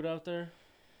awesome food out there.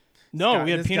 No,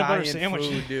 we had peanut butter sandwich.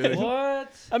 Food, dude.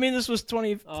 What? I mean, this was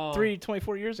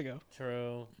 24 years ago.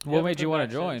 True. What made you want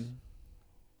to join?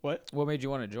 What? What made you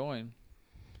want to join?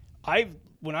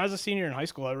 When I was a senior in high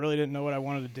school, I really didn't know what I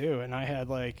wanted to do, and I had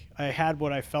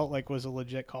what I felt was a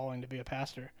legit calling to be a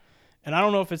pastor. And I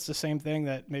don't know if it's the same thing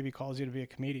that maybe calls you to be a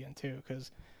comedian too,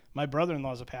 because my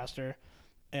brother-in-law is a pastor,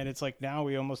 And it's like now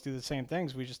we almost do the same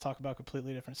things. We just talk about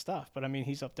completely different stuff. But I mean,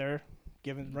 he's up there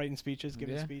writing speeches,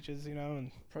 giving speeches, you know,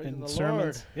 and Praising the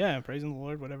sermons. Lord. Yeah, praising the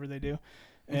Lord, whatever they do.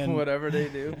 And Whatever they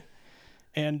do.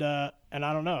 and I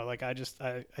don't know. Like I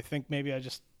think maybe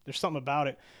there's something about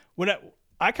it. When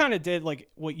I kind of did like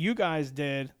what you guys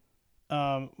did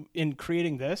in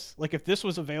creating this. Like if this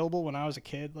was available when I was a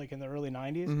kid, like in the early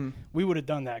 90s, we would have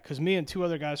done that. Because me and 2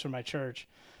 other guys from my church,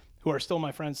 who are still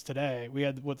my friends today, we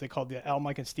had what they called the Al,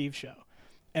 Mike, and Steve show,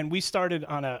 and we started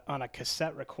on a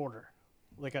cassette recorder,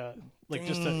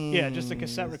 just a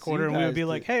cassette recorder, and we would be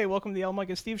like, "Hey, welcome to the Al, Mike,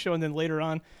 and Steve show," and then later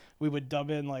on, we would dub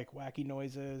in like wacky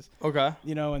noises,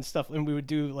 you know, and stuff, and we would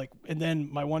do like, and then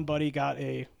my one buddy got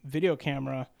a video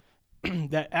camera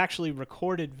that actually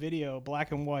recorded video,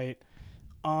 black and white,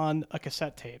 on a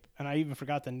cassette tape, and I even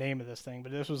forgot the name of this thing,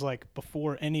 but this was like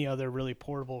before any other really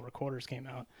portable recorders came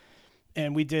out.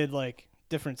 And we did like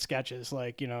different sketches.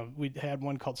 Like, you know, we had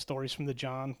one called Stories from the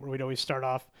John, where we'd always start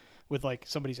off with like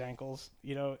somebody's ankles,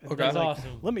 you know. And That's like,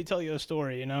 awesome. Let me tell you a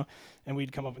story, you know. And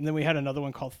we'd come up. And then we had another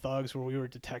one called Thugs, where we were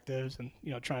detectives and,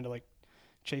 you know, trying to like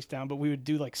chase down. But we would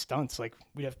do like stunts. Like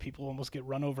we'd have people almost get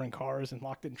run over in cars and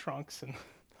locked in trunks. And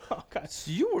oh god. So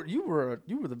you were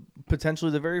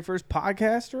potentially the very first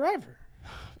podcaster ever.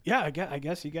 Yeah, I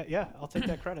guess you got. Yeah, I'll take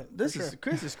that credit. This is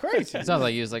crazy. It sounds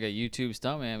like he was like a YouTube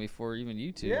stuntman before even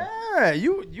YouTube. Yeah,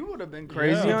 you would have been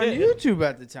crazy Yeah. on YouTube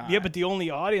at the time. Yeah, but the only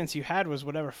audience you had was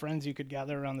whatever friends you could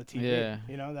gather around the TV. Yeah.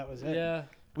 You know, that was it. Yeah.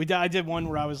 I did one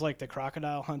where I was like the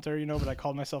crocodile hunter, you know, but I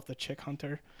called myself the chick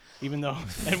hunter, even though,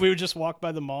 and we would just walk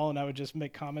by the mall and I would just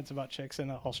make comments about chicks in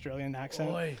an Australian accent.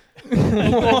 Boy.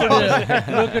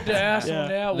 Look at the ass Yeah. on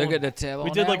that Look one. at the tail. We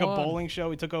on did that like a one. bowling show.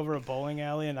 We took over a bowling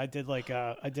alley and I did like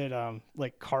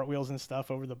cartwheels and stuff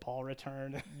over the ball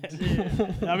return.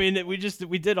 I mean, we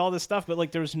did all this stuff, but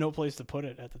like there was no place to put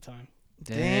it at the time.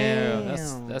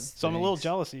 Damn. That's So I'm a little stinks.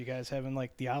 jealous of you guys having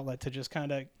like the outlet to just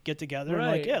kind of get together and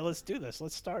Right. like, yeah, let's do this.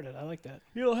 Let's start it. I like that.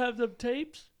 You don't have them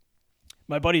tapes?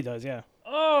 My buddy does, yeah.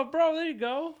 Oh, bro, there you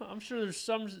go. I'm sure there's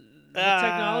some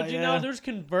technology now. yeah. There's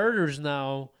converters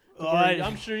now. Oh, where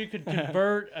I'm sure you could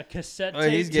convert a cassette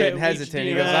tape. he's getting to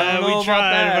hesitating. He HD. goes, I don't know we about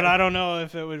tried, that. but I don't know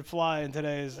if it would fly in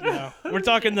today's. You know, we're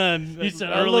talking the He said,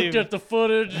 I early, looked at the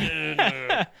footage.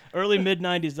 And, early mid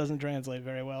 '90s doesn't translate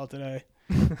very well today.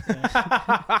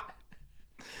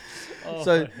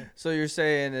 oh, So you're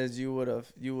saying is you would have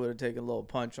taken a little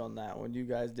punch on that when you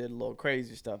guys did a little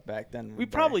crazy stuff back then. We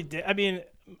probably did. I mean,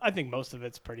 I think most of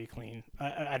it's pretty clean.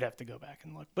 I'd have to go back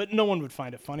and look, but no one would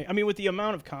find it funny. I mean, with the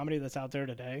amount of comedy that's out there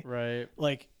today, right.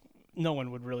 like no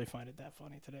one would really find it that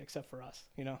funny today, except for us.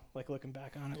 You know, like looking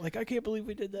back on it, like I can't believe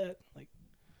we did that. Like,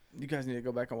 You guys need to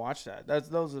go back and watch that.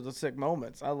 Those are the sick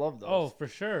moments. I love those. Oh, for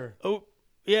sure. oh.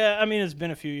 Yeah, I mean, it's been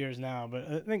a few years now, but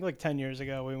I think like 10 years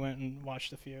ago we went and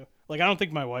watched a few. Like, I don't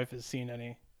think my wife has seen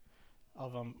any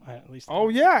of them, at least. Oh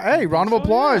yeah. Hey, round of Oh,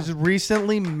 applause.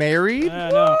 Recently married. I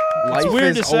know. Life It's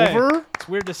weird is to say. over. It's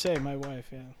weird to say, my wife,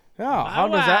 yeah. Yeah. My How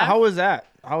was wife. that?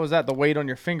 How was that? The weight on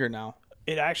your finger now.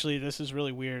 It actually, this is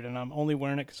really weird, and I'm only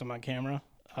wearing it because I'm on camera.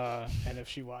 And if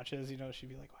she watches, you know, she'd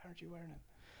be like, why aren't you wearing it?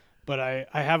 But I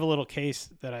have a little case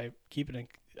that I keep it in.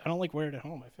 I don't like wear it at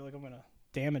home. I feel like I'm going to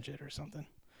damage it or something.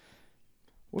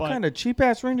 What But- kind of cheap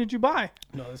ass ring did you buy?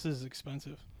 No, this is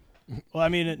expensive. Well, I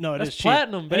mean, it That's is cheap.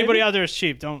 platinum, baby. Anybody out there is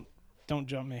cheap. Don't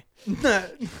jump me.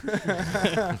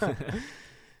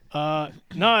 No,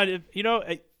 you know,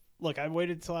 look, I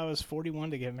waited till I was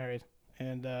 41 to get married,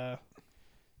 and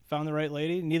found the right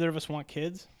lady. Neither of us want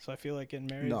kids, so I feel like getting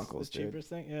married Knuckles, is the dude. cheapest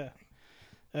thing. Yeah,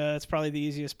 that's probably the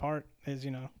easiest part is,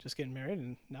 you know, just getting married,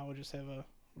 and now we'll just have a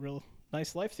real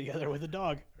nice life together with a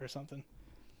dog or something.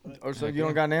 Or so you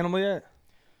don't got an animal yet?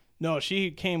 No,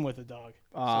 she came with a dog.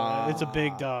 Ah. So it's a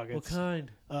big dog. What It's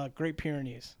kind? Great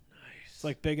Pyrenees. It's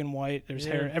like big and white. There's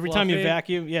Yeah, hair. Every time you fluffy.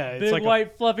 vacuum, yeah, it's Big like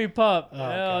white fluffy pup. Oh,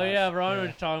 Hell gosh. yeah, bro. I know Yeah. what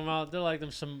you're talking about. They're like them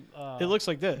some. it looks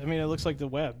like this. I mean, it looks like the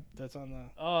web that's on the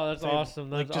Oh, that's table. awesome.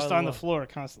 Like That's, just I on the love- floor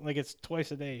constantly. Like it's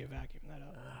twice a day you vacuum that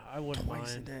up. I wouldn't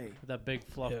Twice a mind. day. With that big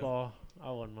fluff Yeah. ball. I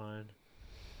wouldn't mind.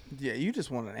 Yeah, you just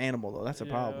want an animal though. That's a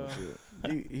problem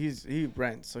Yeah. with you. He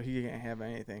rents, so he can't have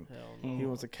anything. Hell Mm. no. He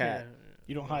wants a cat. Can't-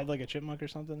 You don't hide like a chipmunk or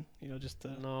something. You know, just.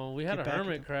 No, we had a Keep back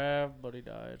hermit at crab, but he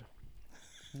died.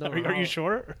 Don't Are know you how-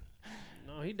 sure?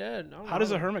 No, he dead. I don't How does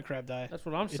know. a hermit crab die? That's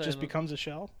what I'm It saying. just becomes a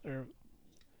shell, or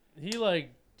He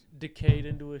like decayed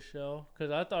into his shell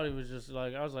because I thought he was just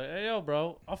like, I was like, hey yo,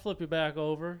 bro, I'll flip you back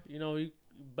over. You know, he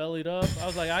bellied up. I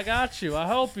was like, I got you. I'll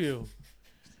help you.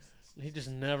 He just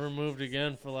never moved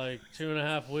again for like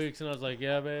 2.5 weeks, and I was like,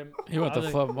 yeah, babe. He went I to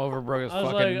think- flip him over, broke his I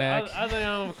was fucking like, neck. I think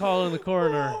I'm calling the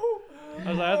coroner. I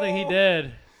was like, I think he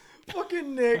dead.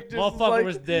 Fucking Nick just Motherfucker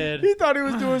was dead. He thought he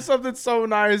was doing something so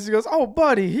nice. He goes, "Oh,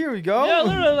 buddy, here we go." Yeah,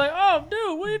 literally like, oh,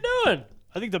 dude, what are you doing?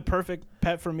 I think the perfect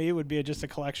pet for me would be just a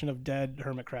collection of dead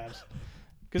hermit crabs.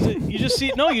 Because you just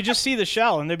see the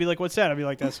shell, and they'd be like, "What's that?" I'd be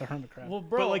like, "That's a hermit crab." Well,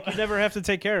 bro, but like you never have to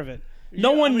take care of it.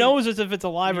 No one knows as if it's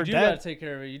alive or you dead. gotta take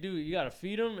care of it. You gotta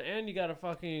feed them, and you gotta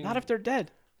fucking. Not if they're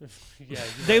dead. Yeah,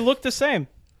 They look the same.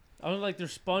 I was like, they're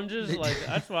sponges. Like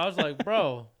that's why I was like,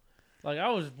 bro, like I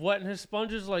was wetting his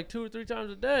sponges like 2 or 3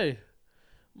 times a day.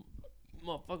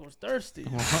 Motherfucker was thirsty.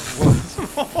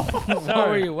 What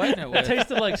were you wetting it It with?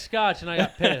 tasted like Scotch, and I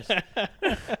got pissed. I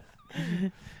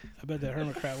bet that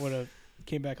hermit crab would have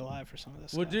came back alive for some of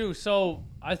this. Well, stuff. dude, so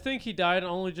I think he died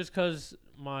only just because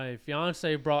my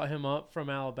fiance brought him up from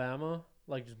Alabama,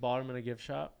 like just bought him in a gift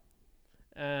shop.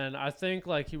 And I think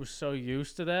like he was so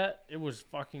used to that. It was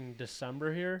fucking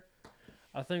December here.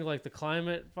 I think like the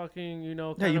climate fucking,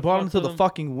 Yeah, kinda you brought him fucked to with the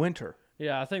fucking winter.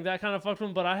 Yeah, I think that kind of fucked with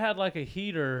him. But I had like a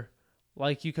heater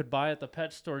like you could buy at the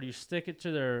pet store. You stick it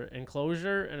to their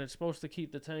enclosure, and it's supposed to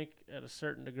keep the tank at a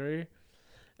certain degree.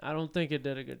 I don't think it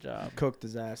did a good job. Cooked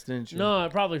his ass, didn't you? No,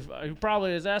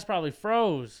 his ass probably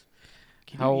froze.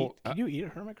 Can you eat a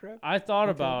hermit crab? I thought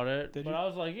Okay. about it, Did but you? I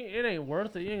was like, it ain't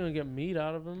worth it. You ain't gonna get meat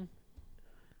out of them.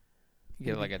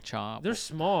 Get like a chomp. They're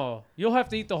small. You'll have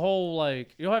to eat the whole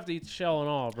you'll have to eat the shell and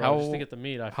all, bro, just to get the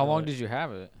meat. How long did you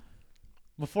have it?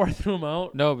 before I threw him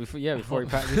out? No, before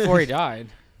he died.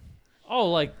 Oh,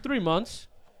 like 3 months.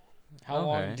 How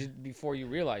long before you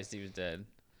realized he was dead?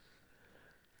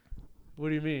 What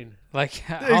do you mean? Like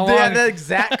how long? That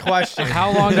exact question.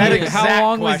 How long? That How exact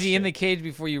long was he in question. the cage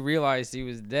before you realized he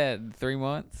was dead? 3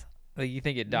 months? Like you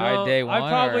think it died No, day one,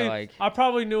 or like? I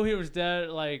probably knew he was dead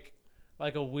like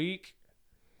a week,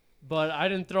 but I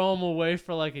didn't throw him away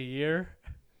for like a year.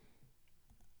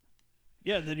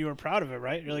 Yeah, then you were proud of it,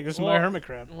 right? You're like, this is Well, my hermit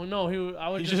crab. Well, no, I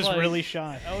was He's just just like, really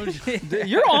shy. I was.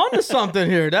 You're on to something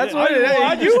here. That's Yeah, what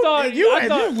I just thought- you I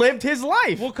thought- lived his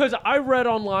life. Well, because I read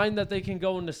online that they can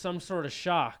go into some sort of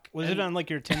shock. Was and- it on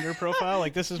like your Tinder profile?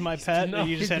 Like, this is my pet, No, and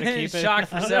you just had to Been in keep it? shock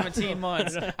for 17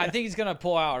 months. I think he's gonna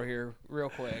pull out here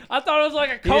real quick. I thought it was like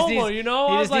a He just coma, needs- you know.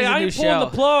 he I was just like, needs a I new ain't pulling shell.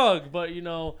 the plug, but you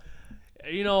know,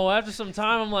 after some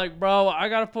time, I'm like, bro, I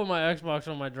gotta put my Xbox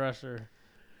on my dresser.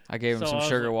 I gave him So some I was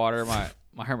sugar like- water.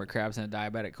 My hermit crab's in a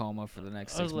diabetic coma for the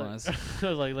next 6 months. I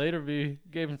was like, later,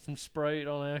 gave him some Sprite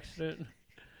on accident.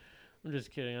 I'm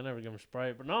just kidding. I never give him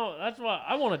Sprite, but no, that's why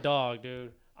I want a dog,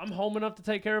 dude. I'm home enough to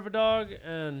take care of a dog,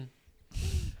 and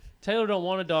Taylor don't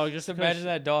want a dog. Just Just because imagine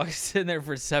that dog sitting there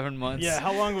for 7 months. Yeah,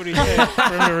 how long would he take for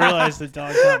him to realize the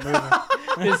dog's not moving?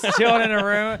 Just chilling in a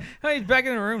room. Oh, he's back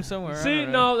in the room somewhere. I See,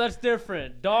 don't know. no, that's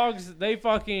different. Dogs, they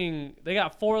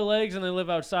got 4 legs and they live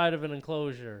outside of an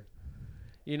enclosure.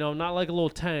 You know, not like a little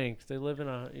tank. They live in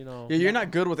a, Yeah, you're not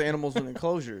good with animals in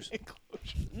enclosures.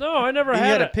 No, I never He had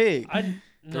had a pig.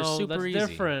 They're No, super that's easy.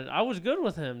 different. I was good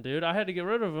with him, dude. I had to get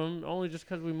rid of him only just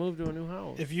because we moved to a new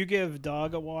house. If you give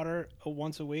dog a water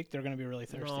once a week, they're gonna be really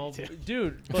thirsty No, too.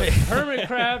 dude, but hermit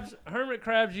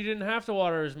crabs, you didn't have to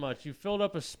water as much. You filled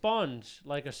up a sponge,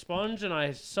 and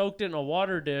I soaked it in a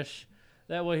water dish.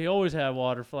 That way he always had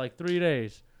water for like 3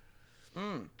 days.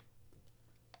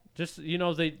 Just,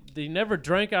 they never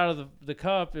drank out of the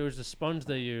cup. It was the sponge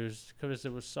they used because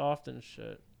it was soft and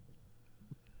shit.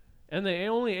 And they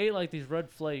only ate like these red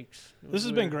flakes. It This was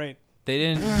has been weird. great. They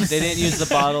didn't use the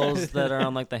bottles that are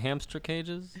on like the hamster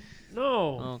cages.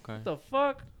 No. Oh, okay. What the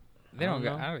fuck? They don't.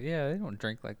 I don't know. They don't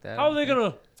drink like that. How are they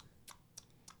gonna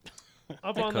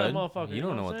up They on that could. motherfucker? You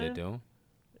don't know what what they I'm saying?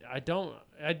 do. I don't.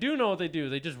 I do know what they do.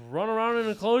 They just run around in an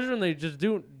enclosure and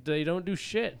they don't do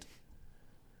shit.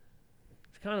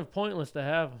 It's kind of pointless to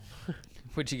have them.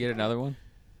 Would you get another one?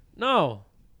 No.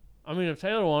 I mean, if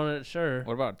Taylor wanted it, sure.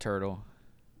 What about a turtle?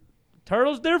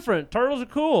 Turtles different. Turtles are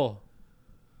cool.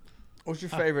 What's your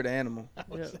favorite animal?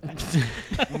 Yeah.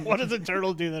 What does a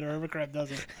turtle do that a hermit crab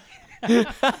doesn't? It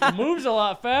moves a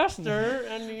lot faster,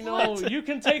 and you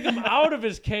can take him out of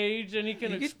his cage and he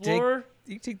can You could explore.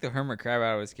 You can take the hermit crab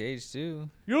out of his cage too.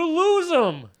 You'll lose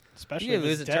him. Especially You if can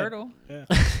lose it's a dead. turtle. Yeah.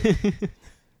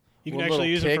 You can One actually little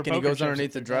use kick it for and he poker goes chips underneath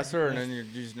if the it's dresser, dead. and then you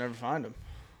just never find him.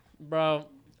 Bro,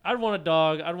 I'd want a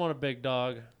dog. I'd want a big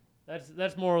dog.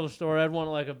 That's moral of the story. I'd want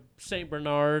like a Saint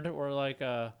Bernard or like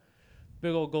a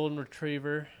big old golden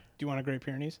retriever. Do you want a Great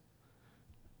Pyrenees?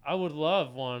 I would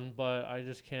love one, but I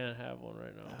just can't have one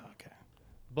right now. Oh, okay.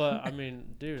 But I mean,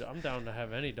 dude, I'm down to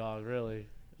have any dog really,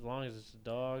 as long as it's a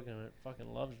dog and it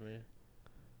fucking loves me.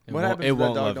 What happens if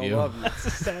that dog don't love you? That's the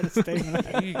saddest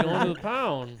statement. You going to the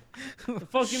pound? The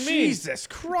fuck you mean? Jesus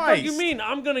The Christ! fuck you mean?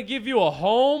 I'm gonna give you a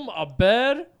home, a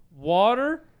bed,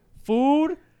 water,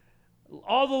 food,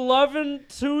 all the loving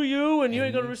to you, and you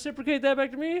ain't gonna reciprocate that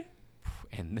back to me?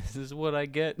 And this is what I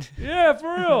get. Yeah,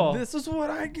 for real. This is what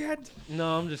I get.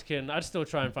 No, I'm just kidding. I'd still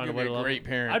try and find a way to love great him.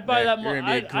 parent. I'd buy Nick. that. You're gonna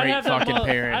be a I'd great have that fucking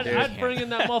parent, dude. I'd bring in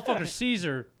that motherfucker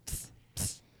Caesar.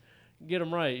 Get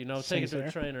him right, take it to a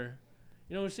Caesar. trainer.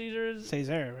 You know who Caesar is?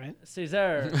 Caesar, right?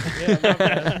 Caesar. Yeah, my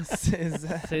bad.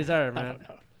 Caesar. Caesar, man.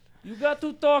 You got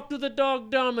to talk to the dog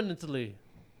dominantly.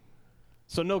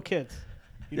 So no kids.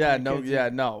 You Yeah, don't no, have kids yeah,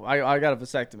 no. I got a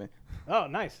vasectomy. Oh,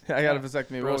 nice. I got a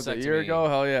vasectomy. What was it, a year Vasectomy. ago?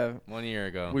 Hell yeah. 1 year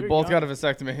ago. We You're both young. got a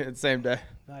vasectomy the same day.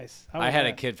 Nice. How I was had a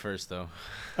that? kid first, though.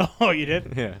 Oh, you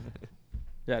did? Yeah.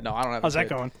 Yeah, no, I don't have How's a that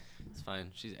kid. going? It's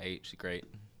fine. She's 8. She's great.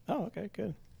 Oh, okay,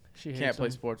 good. She Can't hates play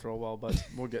him. sports real well, but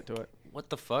we'll get to it. What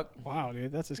the fuck? Wow,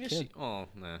 dude, that's his Yeah, kid. oh,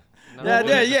 nah. No,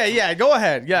 Yeah. Go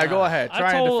ahead. Yeah, go ahead.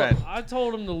 Try and defend. I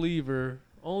told him to leave her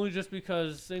only just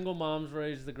because single moms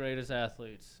raise the greatest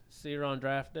athletes. See her on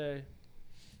draft day.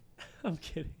 I'm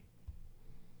kidding.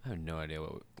 I have no idea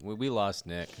what we lost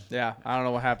Nick. Yeah, I don't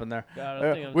know what happened there. God,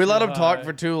 I think I'm We let too him talk high.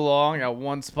 for too long at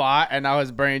one spot, and now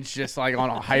his brain's just like on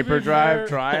a To be hyperdrive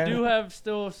fair, I do trying. have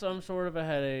still some sort of a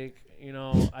headache.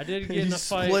 I did get He in a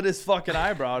fight. split his fucking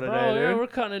eyebrow today, Bro, yeah, dude. we're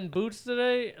cutting in boots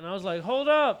today, and I was like, hold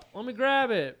up, let me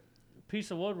grab it. Piece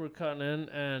of wood we're cutting in,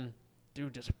 and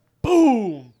dude just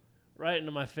boom, right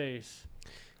into my face.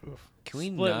 Can we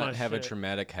Split my not have a shit.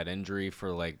 traumatic head injury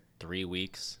for like 3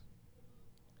 weeks?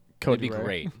 Cody That'd be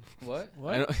Ray. great.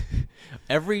 What? I don't-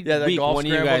 Every Yeah, that week, golf one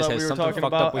of you scramble guys that has we were something talking fucked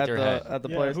about up with at your the head. at the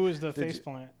Yeah, place. who was the Did face you-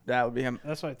 plant? That would be him.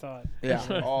 That's what I thought.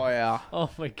 Yeah. Oh yeah. Oh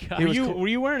my god. He Were was you, cool. were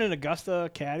you wearing an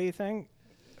Augusta caddy thing?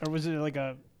 Or was it like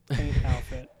a paint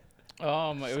outfit?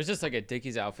 It was just like a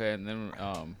Dickies outfit, and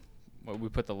then we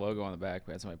put the logo on the back.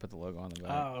 We had somebody put the logo on the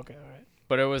back. Oh, okay, all right.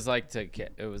 But it was like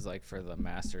it was like for the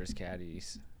Masters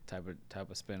caddies type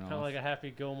of spin off. Kind of like a Happy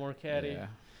Gilmore caddy. Yeah.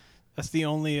 That's the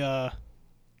only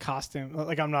costume.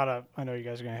 Like, I know you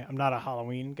guys are I'm not a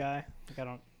Halloween guy. Like, I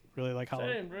don't really like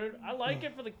Halloween. Same, dude. I like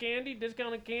it for the candy,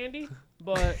 discounted candy,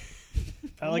 but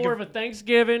I I'm like more it- of a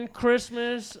Thanksgiving,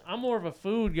 Christmas. I'm more of a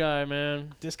food guy,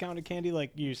 man. discounted candy.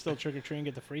 Like, you still trick or treat and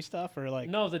get the free stuff, or like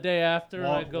No, the day after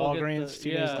I go Walgreens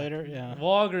get 2 days later. Yeah,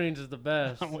 Walgreens is the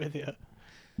best. I'm with you.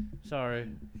 Sorry.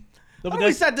 No, but We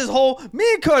that's, said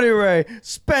me and Cody Ray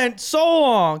spent so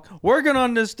long working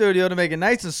on this studio to make it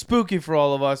nice and spooky for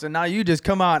all of us, and now you just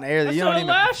come out and air that I you said don't it even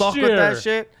last fuck with year. that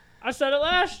shit. I said it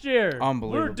last year.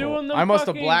 Unbelievable. We're doing the I must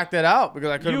have fucking- blacked it out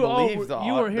because I couldn't you, believe the.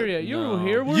 you were here yet. You No. were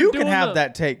here. We're You can doing have the-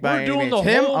 that take by We're any doing means. the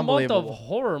Him, whole month of unbelievable.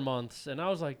 horror months, and I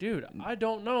was like, dude, I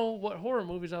don't know what horror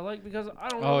movies I like because I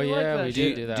don't Oh, really like yeah, that we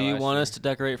shit. did do that. Do you last want year. us to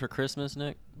decorate for Christmas,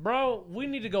 Nick? Bro, we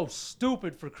need to go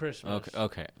stupid for Christmas.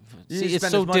 Okay. You See, it's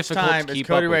spend so as much difficult time to as keep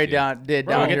Cody up Ray with you. did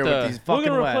Bro, down get here the- with these We're fucking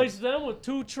gonna webs. replace them with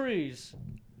 2 trees.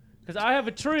 Cause I have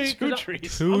a tree. two 'cause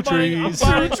trees. I'm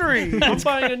buying trees. I'm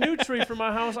buying a new tree for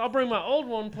my house. I'll bring my old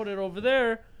one, put it over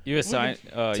there. You assign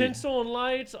Tinsel and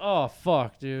lights. Oh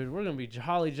fuck, dude, we're gonna be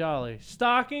holly jolly.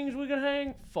 Stockings we can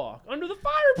hang. Fuck under the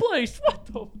fireplace. What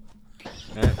the?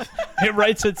 It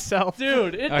writes itself.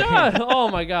 Dude, it does. Oh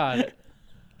my god.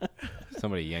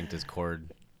 Somebody yanked his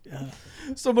cord.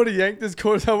 Somebody yanked this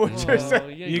cord. Is that what you're saying? Oh,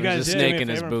 yeah, You There's guys a did snake me a in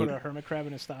his favor and boot. put a hermit crab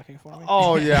in a stocking for me.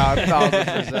 Oh yeah,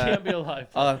 1,000%. can't be alive.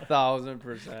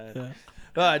 1,000%.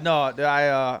 Yeah. No,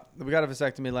 we got a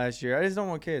vasectomy last year. I just don't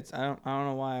want kids. I don't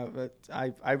know why, but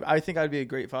I think I'd be a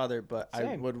great father, but I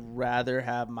Same. would rather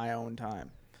have my own time.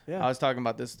 Yeah. I was talking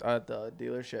about this at the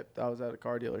dealership. I was at a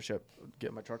car dealership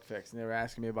getting my truck fixed, and they were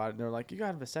asking me about it. And they were like, "You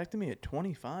got a vasectomy at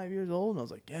 25 years old?" And I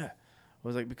was like, "Yeah." I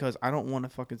was like, because I don't want to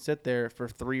fucking sit there for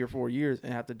 3 or 4 years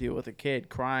and have to deal with a kid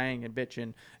crying and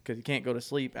bitching because he can't go to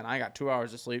sleep, and I got 2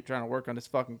 hours of sleep trying to work on this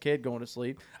fucking kid going to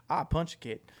sleep. I'll punch a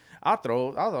kid. I'll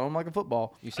throw him like a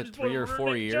football. You said 3 or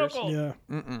 4 years. Yeah.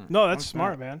 Mm-mm. No, that's I'm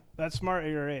smart, man. That's smart at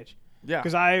your age. Yeah.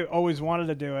 Because I always wanted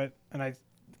to do it, and I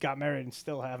got married and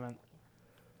still haven't.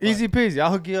 Easy peasy.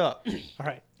 I'll hook you up. All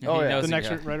right. Oh, He yeah. knows The a next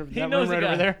guy. room right over, He that knows room a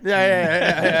right over guy. there.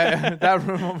 Yeah. That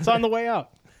room over It's on the way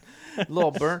out. little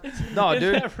burn. No, In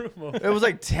dude. that room over It was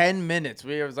like 10 minutes.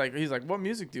 He's like, "What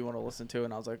music do you want to listen to?"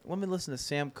 And I was like, "Let me listen to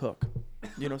Sam Cooke."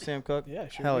 You know Sam Cooke? Yeah,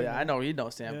 sure. Hell do, yeah, man. I know he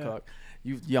knows Sam Yeah. Cooke.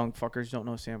 You young fuckers don't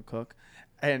know Sam Cooke.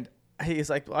 And he's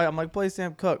like, I'm like, play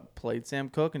Sam Cooke. Played Sam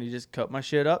Cooke, and he just cut my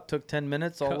shit up. Took 10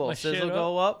 minutes. All Cut little my shit sizzle up?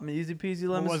 go up. Easy peasy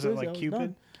What lemon was it, squeezy. I like was Cupid?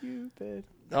 done. Cupid.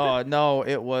 Oh no,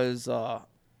 it was.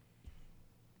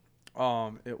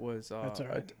 It was. That's all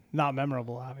right. Not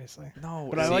memorable, obviously. No,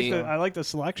 But it See, was, I like the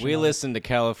selection. We of it. listened to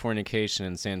Californication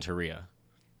in Santeria.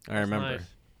 I remember. Nice.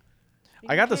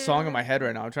 I got the song in my head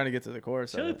right now. I'm trying to get to the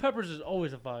chorus. Chili of it. peppers is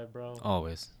always a vibe, bro.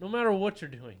 Always. No matter what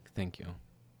you're doing. Thank you.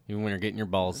 Even when you're getting your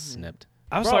balls snipped.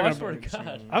 I was Bro, I talking swear about to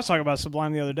God. I was talking about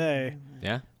Sublime the other day,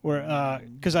 Yeah. where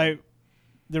because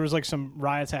there was like some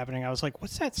riots happening. I was like,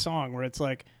 what's that song where it's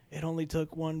like it only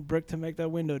took one brick to make that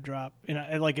window drop? And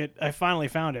I finally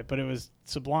found it, but it was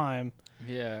Sublime,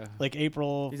 Yeah. like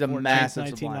April He's a 14th, massive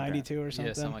Sublime fan. 1992 or something.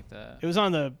 Yeah, something like that. It was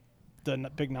on the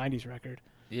big '90s record.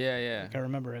 Yeah, yeah. Like, I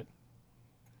remember it.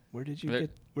 Where did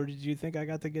you think I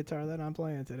got the guitar that I'm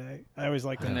playing today? I always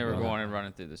like that. And they were brother. going and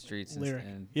running through the streets and, Lyric.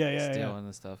 and Yeah. stealing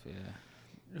the stuff. Yeah.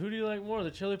 Who do you like more,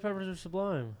 the Chili Peppers or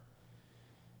Sublime?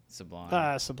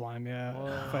 Sublime. Sublime, yeah.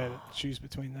 Wow. If I had to choose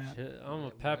between that. Shit, I'm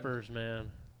a Peppers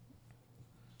man.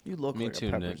 You look Me like too,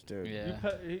 a Peppers Nick. dude. Yeah.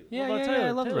 Yeah, what about yeah, Taylor?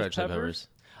 I love the Taylor's Red Chili Peppers.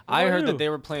 What I about heard you? that they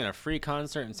were playing a free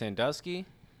concert in Sandusky.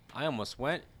 I almost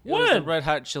went. It was When? the Red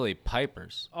Hot Chili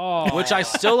Pipers. Oh, Which I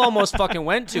still almost fucking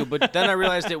went to, but then I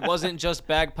realized it wasn't just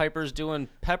bagpipers doing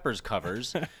Peppers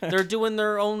covers. They're doing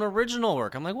their own original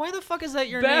work. I'm like, why the fuck is that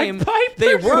your name? Bagpipers?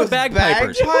 They were Was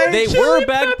bagpipers. bagpipes? They Chili were And you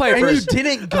bagpipers,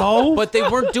 didn't go? but they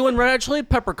weren't doing Red Hot Chili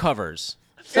Pepper covers.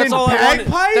 That's In all I wanted.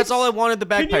 bagpipes? That's all I wanted the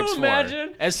Can bagpipes you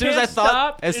imagine? for. As soon as Can't I thought,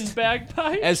 stop in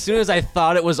bagpipes. as soon as I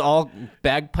thought it was all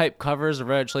bagpipe covers of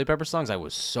Red Hot Chili Pepper songs, I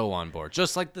was so on board.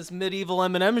 Just like this medieval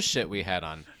Eminem shit we had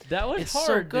on. that was It's hard,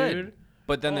 so good. dude.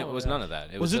 But then Oh it was my none gosh. of that.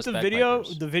 It Was was it just the video?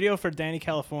 bagpipers. The video for Danny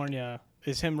California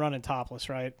is him running topless,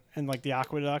 right? And like the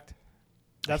aqueduct.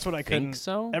 That's what I couldn't. Think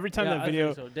so? Every time Yeah, that I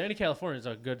video, think so. Danny California is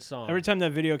a good song. every time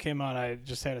that video came on, I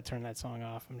just had to turn that song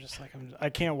off. I'm just like, I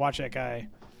can't watch that guy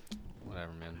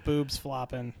Whatever, man. boobs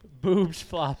flopping. Boobs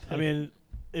flopping. I mean,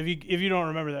 if you don't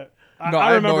remember that, No,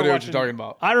 I have no remember idea what watching, you're talking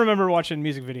about. I remember watching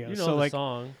music videos. you know so the like,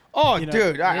 song. Oh, You know-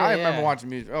 dude, I Yeah, remember yeah. watching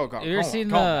music. Oh, God. You ever seen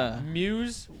come on. the?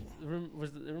 Muse.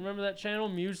 Remember that channel,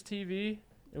 Muse TV?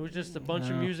 It was just a bunch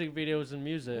of No. music videos and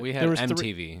music. We There had was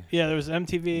MTV. yeah, there was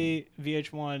MTV,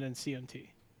 VH1, and CMT.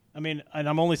 I mean, and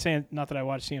I'm only saying not that I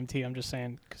watched CMT. I'm just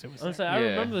saying because it was. I'm there. saying, I Yeah.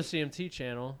 remember the CMT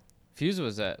channel. Fuse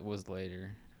was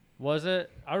later. Was it?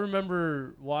 I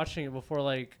remember watching it before,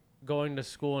 like, going to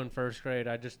school in first grade.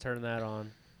 I just turned that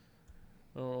on.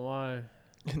 I don't know why.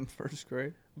 In first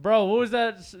grade? Bro, what was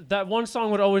that? That one song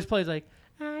would always play. It's like,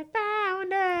 I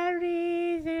found a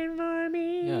reason for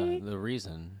me. Yeah, The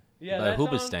Reason. Yeah, by that song-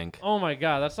 Hoobastank. Oh my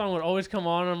god, that song would always come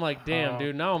on. And I'm like, damn, Oh.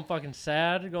 dude, now I'm fucking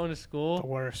sad going to The school.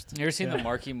 worst. You ever seen Yeah. the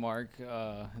Marky Mark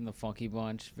and the Funky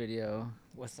Bunch video?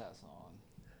 What's that song?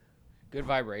 Good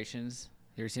Vibrations.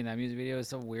 You ever seen that music video?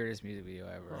 It's the weirdest music video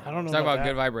ever. I don't know Talk about about that.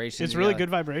 Good Vibrations. It's you really got, good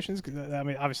vibrations. 'Cause I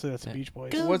mean, obviously that's the Yeah. Beach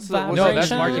Boys. Good What's the No, that's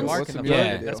Vibrations. Marky Mark What's in the the music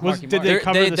Yeah. video? That's Was- Marky did Mark. they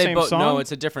cover the same song? No,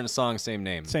 it's a different song, same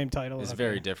name. Same title. It's okay.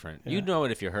 very different. Yeah. You'd know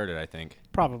it if you heard it, I think.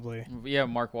 Probably. Yeah,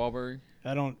 Mark Wahlberg.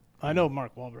 I know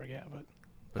Mark Wahlberg, yeah, but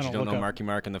But I you don't don't know look up. Marky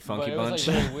Mark and the Funky But it was, Bunch?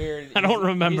 like, really weird. I don't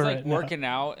remember He's like it, no. working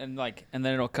out and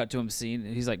then it'll cut to him scene.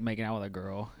 And he's like making out with a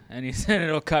girl, and he said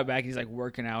it'll cut back. He's like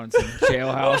working out in some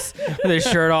jailhouse with his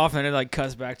shirt off, and it like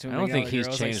cuts back to him. I don't making think out with a he's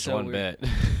girl. It's, like, changed so one weird.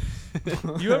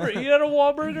 bit. You ever eat at a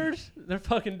Wahlburgers? They're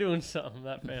fucking doing something,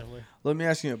 that family. Let me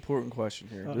ask you an important question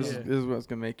here. Oh, This yeah. is what's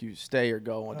going to make you stay or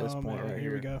go at this oh, point man, right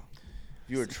here we go. If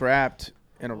you were trapped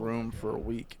in a room for a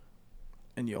week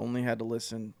and you only had to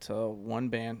listen to one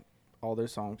band, all their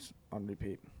songs on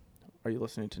repeat, are you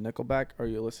listening to Nickelback or are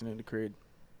you listening to Creed?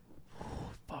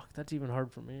 Fuck, that's even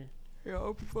hard for me.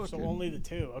 Yeah, So only the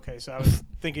two. Okay, so I was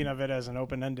thinking of it as an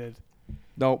open-ended.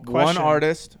 No, one Question.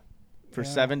 artist for Yeah.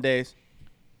 7 days.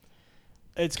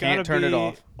 It's Can't gotta turn be it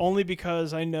off. only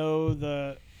because I know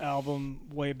the album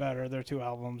way better. Their two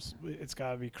albums. It's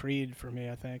gotta be Creed for me.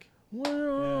 I think.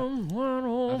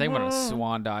 I think I'm gonna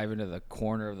swan dive into the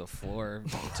corner of the floor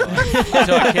until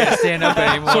I can't stand up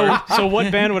anymore. So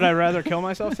what band would I rather kill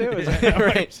myself to? Is that what you're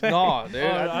Right. saying? No, dude.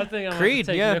 I think I'm Creed,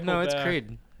 gonna take yeah, Nickelback. no, it's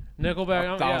Creed.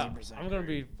 Nickelback, 1,000% I'm gonna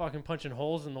be fucking punching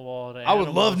holes in the wall today. I would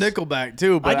love Nickelback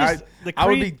too, but I just the I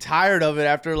would be Creed. tired of it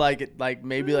after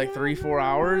maybe 3-4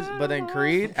 hours. But then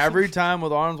Creed, every time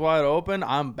with arms wide open,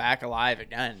 I'm back alive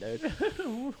again, dude.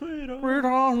 With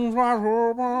arms wide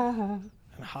open.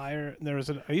 And higher. There was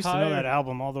I used to Higher. know that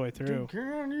album all the way through.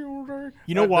 Can you take-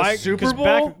 You know At the why? Super 'Cause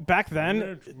Bowl? back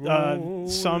then,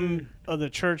 some of the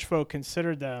church folk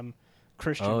considered them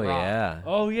Christian Oh, rock. yeah.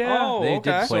 Oh yeah. Oh, They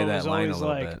okay. did play So it that was line a always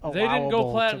little like bit. They didn't allowable go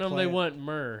to platinum. They play it. went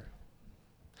myrrh.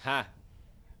 Ha.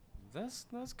 That's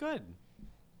good.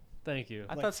 Thank you.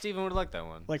 I Like- thought Steven would like that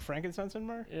one. Like frankincense and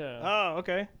myrrh. Yeah. Oh,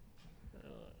 okay.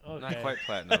 Okay. Not quite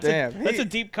platinum. Damn. That's a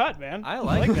deep cut, man. I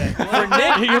like that. For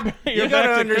Nick, You're you back gotta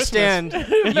to understand.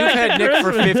 You've had Nick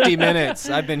for 50 minutes.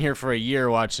 I've been here for a year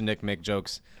watching Nick make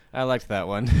jokes. I liked that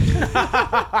one.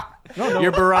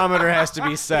 Your barometer has to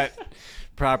be set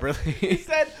properly. He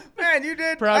said, "Man, you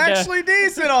did Proud dad. actually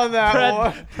decent on that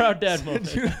one." Proud dad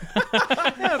moment.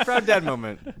 Yeah, proud dad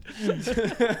moment.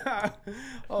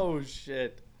 Oh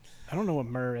shit. I don't know what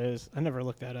myrrh is. I never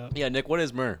looked that up. Yeah, Nick, what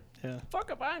is myrrh? Yeah. Fuck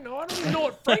if I know. I don't even know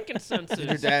what frankincense Did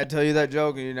your is. dad tell you that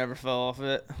joke and you never fell off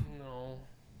it? No.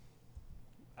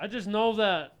 I just know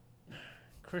that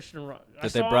Christian Rock.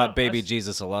 That they brought baby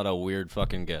Jesus a lot of weird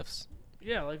fucking gifts.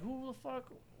 Yeah, like who the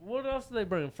fuck? What else did they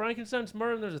bring? Frankincense,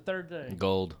 myrrh, and there's a third thing.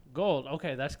 Gold. Gold.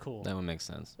 Okay, that's cool. That one makes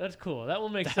sense. That's cool. That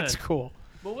one makes That's sense. cool.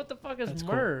 But what the fuck is That's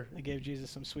myrrh? Cool. They gave Jesus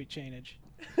some sweet change.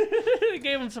 They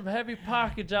gave him some heavy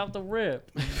pockets out the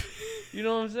rip. You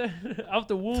know what I'm saying? Out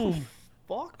the womb.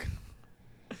 Fuck.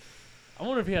 I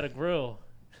wonder if he had a grill.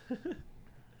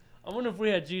 I wonder if we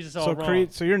had Jesus all So wrong.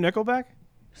 Creed. So you're Nickelback?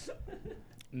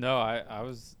 No, I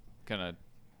was gonna.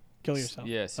 Kill yourself.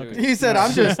 Yeah. So He said,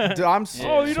 "I'm just, I'm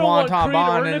Yeah. Oh, you don't want Swanton Creed or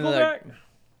Bond into Nickelback? like,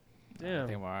 I Damn.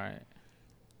 think I'm all right.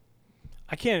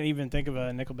 I can't even think of a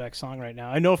Nickelback song right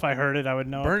now. I know if I heard it, I would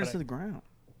know. burn it, it to the ground."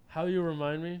 How you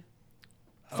remind me?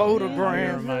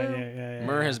 Photograph. Yeah.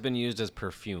 Myrrh has been used as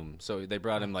perfume, so they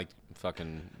brought him like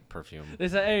fucking perfume. They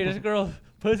said, "Hey, this girl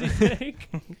pussy snake."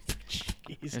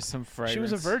 There's some fragrance. She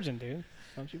was a virgin, dude.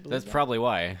 Don't you believe That's that? probably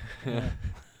why.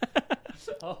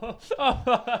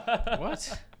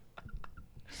 What?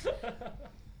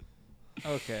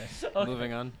 Okay.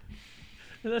 Moving on.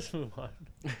 Let's move on.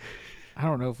 I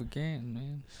don't know if we can,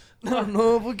 man. I don't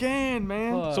know if we can,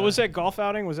 man. So was that golf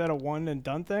outing? Was that a one and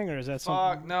done thing, or is that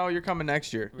something? Fuck, no, you're coming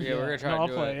next year. Yeah, we're gonna try no, to I'll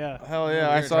do play. it. Yeah. Hell We're yeah!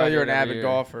 I gonna saw try to you're do an it every avid year.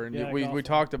 golfer, and Yeah, we golfer.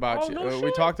 talked about Oh, you. no We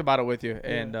shit. talked about it with you,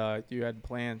 and you had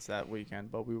plans that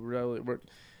weekend, but we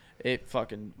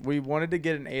wanted to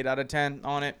get an 8 out of 10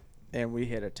 on it, and we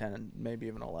hit a 10, maybe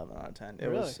even 11 out of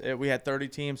 10. We had 30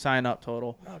 teams sign up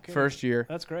total Okay. first year,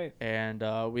 That's great. and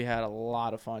we had a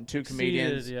lot of fun. Two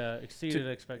comedians. Exceeded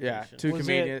expectations. Two Was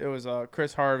comedians. It was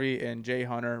Chris Harvey and Jay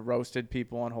Hunter roasted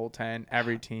people on hole 10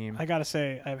 every team. I gotta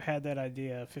say, I've had that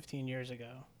idea 15 years ago.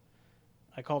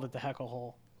 I called it the heckle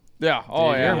hole. Yeah.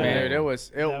 Oh Dude, yeah, you're dude. man. It was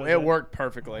That was it it. worked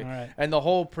perfectly. All right. And the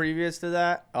whole previous to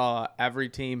that, every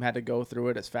team had to go through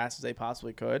it as fast as they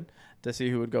possibly could to see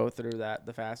who would go through that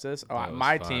the fastest. That was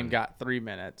My fun. team got 3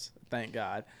 minutes, thank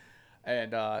God.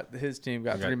 And his team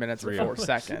got We 3 got minutes and 3 4 hours.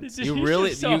 seconds. Did You you really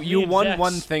just saw you me won Zach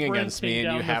one thing against me, sprinting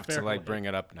and you down the have to fairway. like bring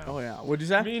it up now. Oh yeah. What'd you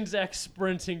say? Me and Zach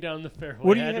sprinting down the fairway.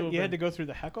 What do you Had had? to You have to been- go through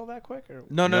the heckle that quick, or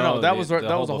No. No, That the- was the a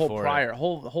hole whole before it. prior.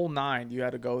 Whole 9 you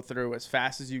had to go through as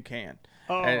fast as you can.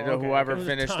 oh, And okay. whoever It was a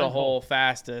finished time the hole. hole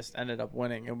fastest ended up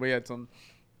winning. And we had some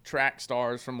track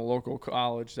stars from a local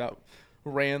college that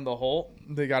ran the hole.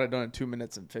 They got it done in 2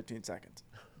 minutes and 15 seconds.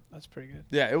 That's pretty good.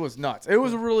 Yeah, it was nuts. It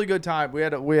was a really good time. We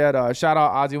had shout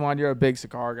out Ozzy Wan. You're a big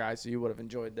cigar guy, so you would have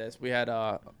enjoyed this. We had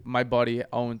my buddy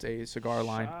owns a cigar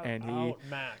line, Shout and he out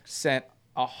Max. sent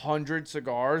 100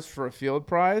 cigars for a field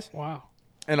prize. Wow.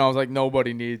 And I was like,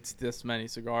 nobody needs this many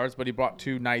cigars. But he brought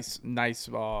 2 nice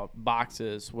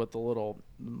boxes with the little,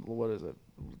 what is it,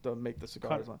 to make the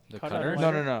cigars on. The Cut cutter?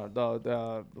 out No.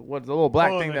 The little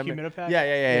black Oh, thing the that humidipack?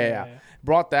 Yeah.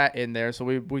 Brought that in there, so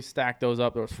we stacked those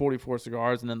up. There was 44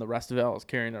 cigars, and then the rest of it I was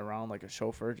carrying it around like a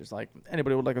chauffeur, just like,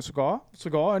 anybody would like a cigar?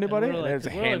 Cigar? Anybody? And And we're, it was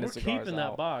like, a we're, hand like, of we're cigars keeping that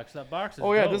out. box. That box is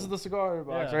Oh yeah, dope. this is the cigar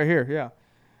box Yeah. right here. Yeah,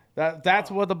 that's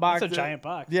what the box. That's a is. giant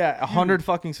box. Yeah, 100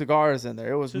 fucking cigars in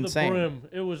there. It was to insane. the brim.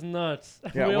 It was nuts.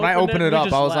 Yeah, We when I opened we it up,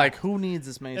 just I was laughed. like, "Who needs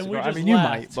this many And we cigars?" I just mean, you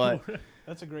laughed. might, but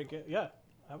That's a great gift. Yeah,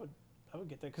 I would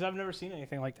get that because I've never seen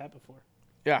anything like that before.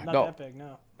 yeah, Not no. that big,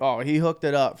 no. Oh, he hooked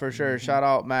it up for sure. Shout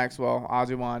out Maxwell,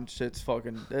 Ozzy Wan. Shit's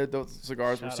fucking. Those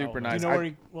cigars were Shout super out, nice. Do you know where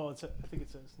he? Well, I think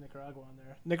it says Nicaragua on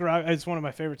there. Nicaragua. It's one of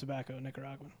my favorite tobacco.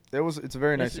 Nicaraguan. It's a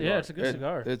very nice It's- cigar. yeah, it's a good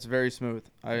cigar. It's very smooth.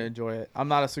 I enjoy it. I'm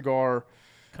not a cigar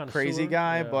crazy Connoisseur.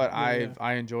 guy, Yeah. but Yeah.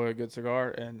 I enjoy a good cigar,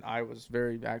 and I was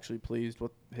very actually pleased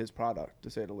with his product, to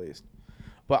say the least.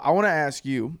 But I want to ask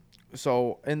you,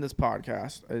 so in this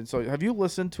podcast, and so have you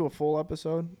listened to a full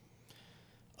episode?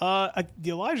 The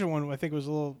Elijah one, I think was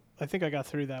a little. I think I got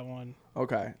through that one.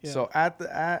 Okay, Yeah. so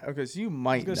okay, so you I was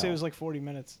might gonna say it know. was like 40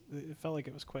 minutes. It felt like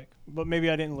it was quick, but maybe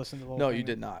I didn't listen to the whole No, thing. you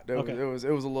did not. Okay. It was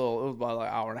about like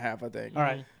an hour and a half, I think. All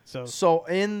right. So So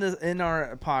in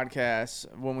our podcast,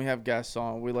 when we have guests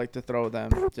on, we like to throw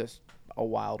them just a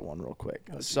wild one real quick.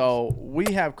 Oh, So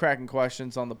we have cracking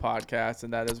questions on the podcast,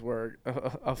 and that is where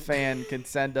a fan can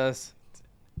send us.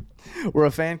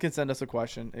 A fan can send us a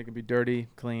question. It can be dirty,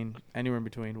 clean, anywhere in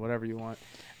between, whatever you want.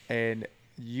 And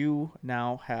you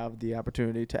now have the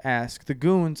opportunity to ask the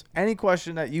goons any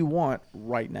question that you want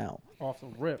right now. Off the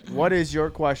rip. What is your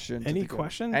question? Any to the goons?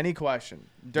 question? Any question.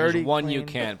 Dirty. There's one you clean.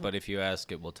 can't, but if you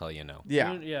ask it, we'll tell you no.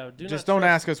 Yeah. Do Just not don't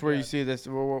trust- ask us where yeah. you see this,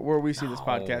 where we see this No.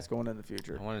 podcast going in the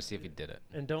future. I want to see if he did it.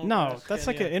 And don't. No, ask that's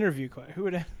like any- an interview question. Who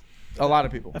would? A lot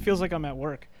of people. That feels like I'm at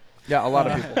work. Yeah, a lot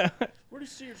of people. Where do you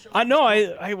see yourself? I know.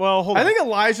 Well, hold on. I think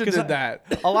Elijah 'Cause did that.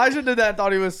 Elijah did that and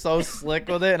thought he was so slick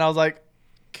with it, and I was like,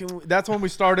 that's when we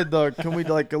started the. Can we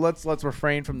like let's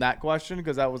refrain from that question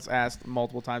because that was asked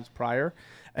multiple times prior.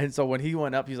 And so when he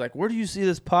went up, he's like, "Where do you see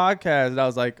this podcast?" And I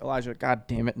was like, "Elijah, God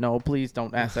damn it, no, please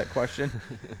don't ask that question."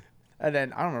 And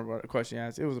then I don't remember what question he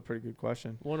asked. It was a pretty good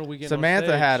question. When are we getting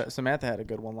Samantha on stage? had a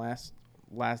good one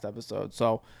last episode.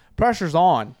 So pressure's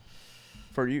on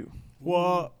for you.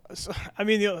 Well, so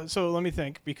let me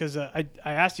think because I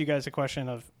asked you guys a question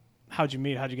of how'd you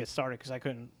meet, how'd you get started because I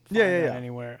couldn't find that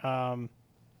anywhere.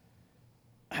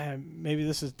 Maybe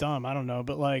this is dumb, I don't know,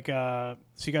 but like, so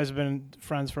you guys have been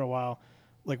friends for a while.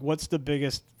 Like, what's the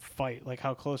biggest fight? Like,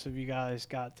 how close have you guys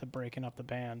got to breaking up the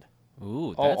band?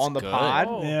 Ooh, Oh, that's on the good. pod?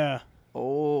 Oh. Yeah,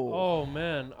 Oh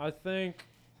man, I think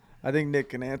Nick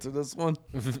can answer this one.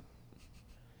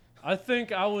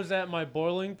 I was at my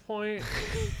boiling point.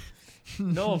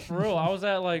 No, for real. I was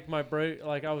at like my break.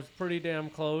 Like I was pretty damn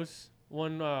close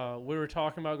when we were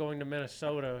talking about going to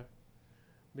Minnesota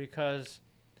because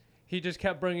he just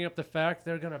kept bringing up the fact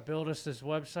they're gonna build us this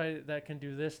website that can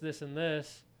do this, this, and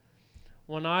this.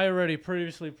 When I already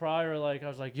previously prior, like I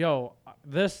was like, "Yo,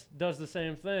 this does the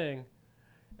same thing,"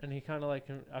 and he kind of like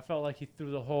I felt like he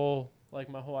threw the whole like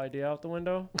my whole idea out the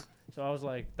window. So I was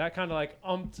like, that kind of like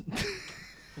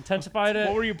intensified it.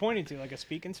 what were you pointing to? Like a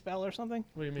speaking spell or something?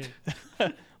 What do you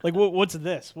mean? Like what's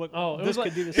this? What? Oh, it this was could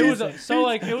like, do the it same was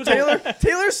thing. it was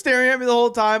Taylor's staring at me the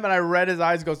whole time, and I read his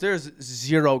eyes. Goes, "There's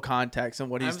zero context in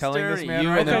what he's I'm telling staring this at man." you,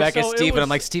 right and then now. Okay, back at so it Steven. was- I'm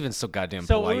like, Steven's so goddamn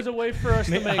so polite. it was a way for us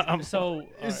to make. So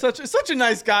He's such a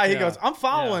nice guy. He Yeah. goes, "I'm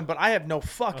following, Yeah. but I have no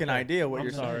fucking Okay. idea what I'm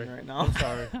you're sorry. saying right now." I'm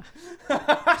sorry.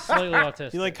 Slightly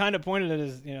autistic. You like kind of pointed at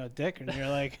his dick, and you're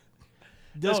like,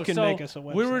 this No, can so make us a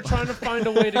website. we were trying to find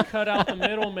a way to cut out the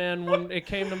middleman when it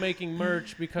came to making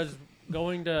merch because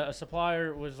going to a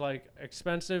supplier was like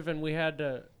expensive and we had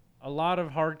a lot of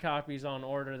hard copies on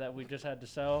order that we just had to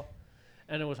sell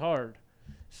and it was hard.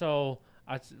 So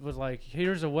I was like,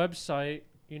 here's a website,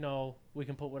 we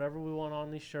can put whatever we want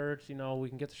on these shirts, we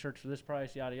can get the shirts for this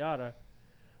price, yada yada.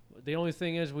 The only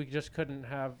thing is we just couldn't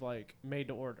have like made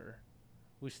to order.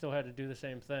 We still had to do the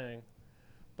same thing.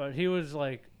 But he was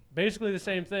like basically the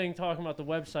same thing talking about the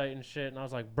website and shit and I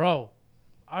was like, bro,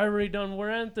 I already done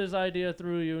Warentha's idea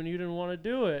through you and you didn't want to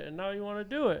do it and now you want to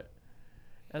do it.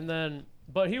 And then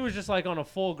but he was just like on a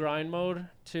full grind mode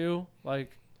too.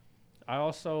 Like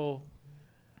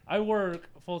I work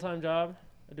a full-time job.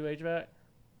 I do HVAC.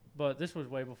 But this was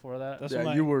way before that. That's Yeah,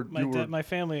 what you were- my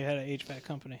family had an HVAC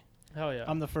company. Hell yeah.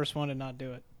 I'm the first one to not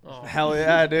do it. Oh. Hell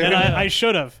yeah, dude. And I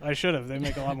should have. They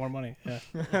make a lot more money.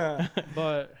 Yeah.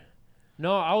 But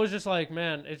no, I was just like,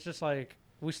 man, it's just like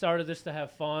we started this to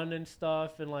have fun and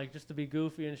stuff and like just to be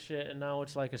goofy and shit and now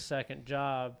it's like a second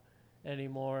job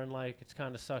anymore and like it's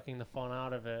kind of sucking the fun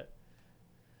out of it.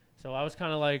 So I was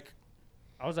kind of like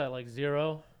I was at like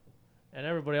 0 and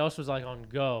everybody else was like on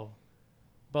go.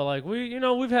 But like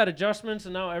we've had adjustments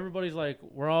and now everybody's like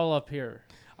we're all up here.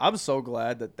 I'm so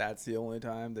glad that that's the only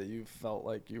time that you felt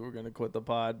like you were going to quit the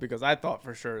pod because I thought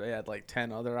for sure they had like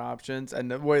 10 other options.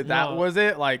 And the way that No. was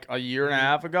it, like a year and a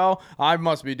half ago, I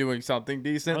must be doing something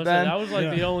decent Honestly, then. that was like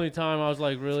Yeah. the only time I was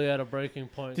like really at a breaking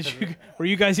point. 'cause Were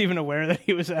you guys even aware that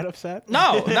he was that upset?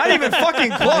 No, not even fucking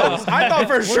close. I thought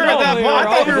for sure no, at that we point, I were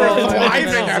thought we all were going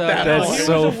thriving on. at that That's point. he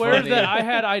so was aware funny. that I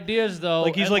had ideas though.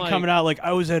 Like he's and, like coming out like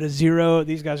I was at a 0.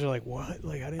 These guys are like, what?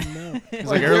 Like I didn't know. It's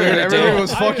Like like earlier dude, today. everything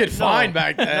was I- fucking no, fine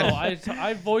back then. No,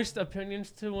 I voiced opinions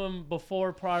to him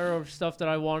before prior of stuff that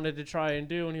I wanted to try and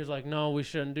do, and he was like, "No, we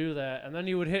shouldn't do that." And then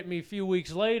he would hit me a few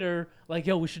weeks later, like,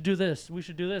 "Yo, we should do this. We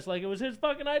should do this." Like it was his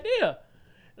fucking idea,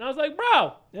 and I was like,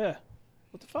 "Bro, Yeah.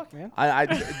 What the fuck, man?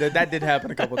 That did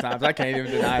happen a couple times. I can't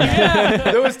even deny it.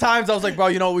 yeah." There was times I was like, bro,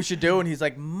 you know what we should do? And he's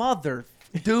like, mother,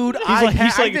 dude, like-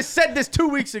 he's I like- just said this 2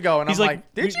 weeks ago. And He's I'm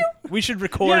like, did you? We should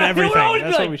record Yeah, everything. he would always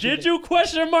That's be what we like, should "Did do." you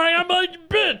question mark?" I'm like,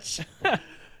 "Bitch."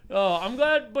 Oh, I'm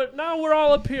glad, but now we're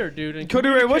all up here, dude. And Cody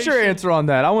Ray, what's your communication- answer on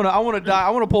that? I want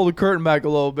to pull the curtain back a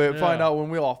little bit, Yeah. find out when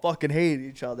we all fucking hate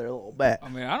each other a little bit. I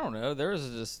mean, I don't know. There was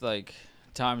just like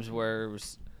times where it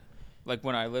was like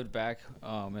when I lived back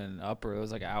in Upper, it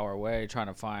was like an hour away trying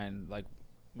to find like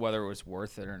whether it was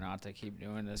worth it or not to keep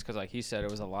doing this because like he said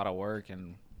it was a lot of work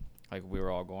and like we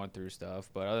were all going through stuff.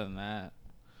 But other than that,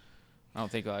 I don't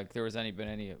think like there was been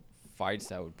any fights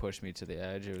that would push me to the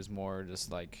edge. It was more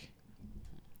just like,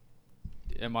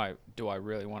 do I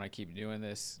really want to keep doing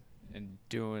this and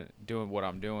doing what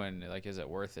I'm doing? Like, is it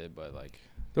worth it? But like,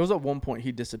 there was at one point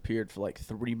he disappeared for like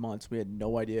 3 months. We had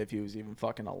no idea if he was even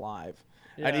fucking alive.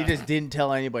 Yeah. And he just didn't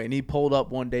tell anybody. And he pulled up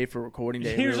one day for recording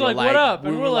day. He and was we were like, "What up?" And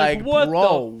we we're were like, "What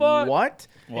bro, the fuck?" What?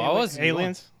 well, I was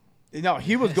aliens. No,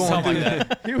 he was going through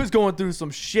he was going through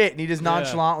some shit, and he just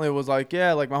nonchalantly was like,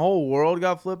 "Yeah, like my whole world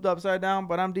got flipped upside down,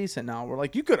 but I'm decent now." We're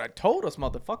like, "You could have told us,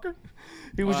 motherfucker."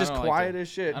 He was just quiet as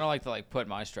shit. I don't like to like put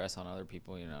my stress on other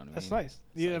people. You know what I mean? That's nice.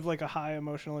 You have like a high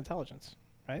emotional intelligence,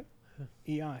 right?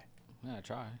 EI. Yeah, I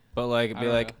try. But like, be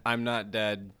don't like, know. I'm not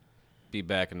dead. Be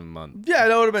back in a month. Yeah,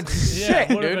 that would have been sick,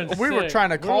 would've dude. been We were sick. trying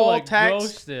to We were, call, like, text.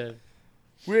 Ghosted.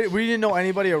 We didn't know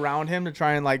anybody around him to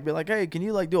try and like be like, "Hey, can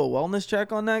you like do a wellness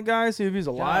check on that guy? See if he's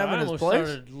alive God, in I his almost place."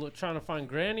 started trying to find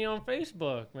Granny on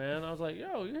Facebook, man. I was like,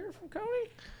 "Yo, you hear from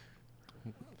Cody?"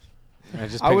 I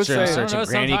just I would picture him say- searching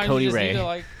Granny sometimes Cody you just need Ray. to,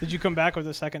 like, Did you come back with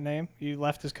a second name? You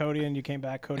left as Cody and you came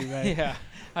back Cody Ray. yeah,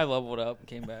 I leveled up and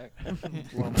came back.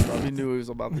 He knew he was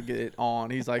about to get it on.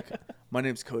 He's like, "My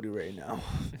name's Cody Ray now."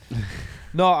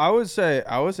 No, I would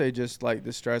say just like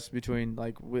the stress between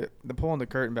like the pulling the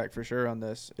curtain back for sure on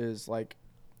this is like,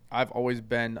 I've always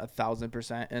been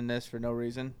 1,000% in this for no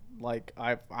reason. Like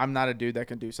I'm not a dude that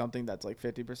can do something that's like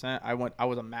 50%. I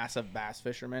was a massive bass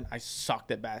fisherman. I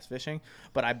sucked at bass fishing,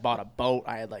 but I bought a boat.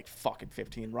 I had like fucking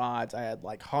 15 rods. I had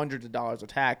like hundreds of dollars of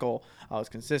tackle. I was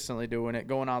consistently doing it,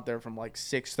 going out there from like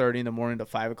 6:30 in the morning to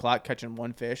 5 o'clock, catching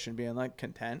one fish and being like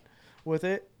content with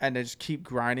it, and then just keep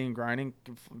grinding.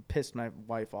 Pissed my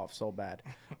wife off so bad.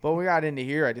 But we got into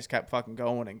here, I just kept fucking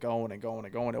going and going and going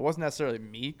and going. It wasn't necessarily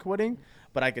me quitting,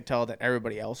 but I could tell that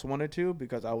everybody else wanted to,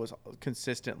 because I was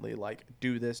consistently like,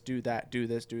 do this, do that, do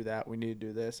this, do that. We need to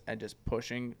do this, and just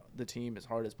pushing the team as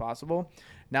hard as possible.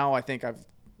 Now I think I've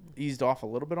eased off a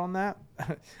little bit on that.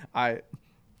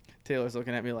 Taylor's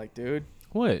looking at me like, dude.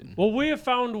 What? Well, we have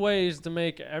found ways to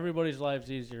make everybody's lives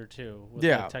easier too, with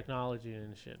Yeah. like, technology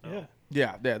and shit. now.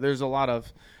 Yeah. Yeah. There's a lot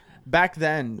of back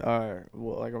then,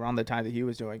 like around the time that he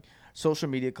was doing, social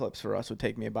media clips for us would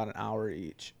take me about an hour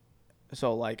each.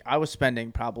 So like I was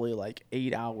spending probably like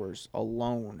 8 hours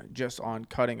alone just on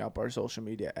cutting up our social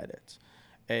media edits.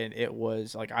 And it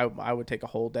was like I would take a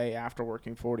whole day after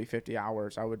working 40, 50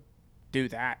 hours. I would do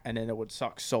that, and then it would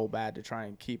suck so bad to try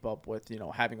and keep up with,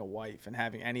 having a wife and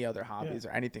having any other hobbies or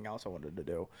anything else I wanted to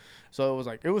do. So it was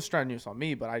like, it was strenuous on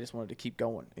me, but I just wanted to keep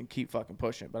going and keep fucking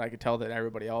pushing. But I could tell that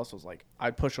everybody else was like,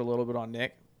 I'd push a little bit on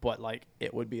Nick, but like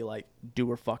it would be like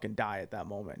do or fucking die at that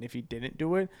moment. And if he didn't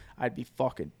do it, I'd be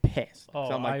fucking pissed. Oh,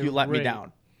 So I'm like, you let me irate.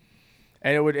 down.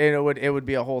 And it would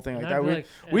be a whole thing like And that. I'd be like,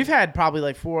 We've had probably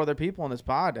like 4 other people on this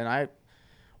pod, and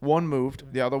one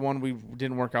moved, the other one we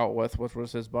didn't work out with, which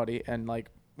was his buddy, and like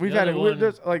we've The had other it.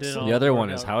 one Like did so- all The other work one,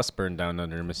 his out. house burned down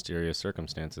under mysterious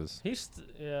circumstances. He's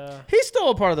he's still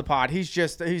a part of the pod. He's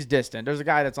distant. There's a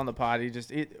guy that's on the pod. And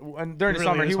during the really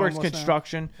summer is he works homeless now?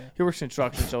 construction. Yeah. He works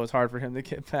construction, so it's hard for him to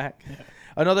get back. Yeah.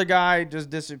 Another guy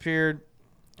just disappeared.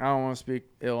 I don't want to speak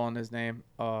ill on his name.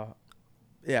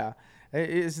 Yeah,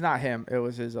 it's not him. It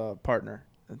was his partner,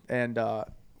 and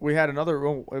we had another.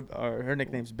 Her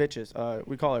nickname's Bitches.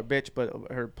 We call her Bitch,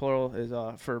 but her plural is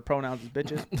for pronouns is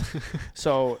Bitches.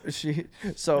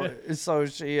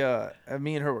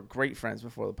 Me and her were great friends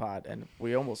before the pod, and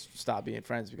we almost stopped being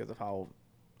friends because of how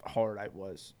hard I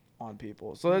was on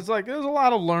people. So it's like there's a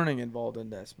lot of learning involved in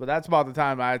this. But that's about the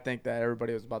time I think that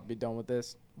everybody was about to be done with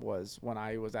this, was when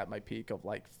I was at my peak of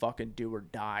like fucking do or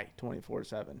die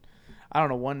 24/7. I don't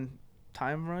know when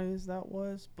time rise that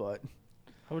was, but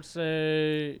I would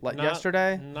say like not-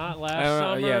 yesterday. Not last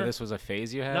summer. Yeah, this was a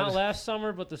phase you had. Not last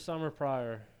summer, but the summer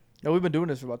prior. No, we've been doing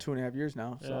this for about 2.5 years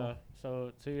now. Yeah. So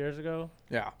So 2 years ago.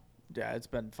 yeah, it's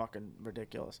been fucking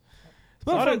ridiculous. It's A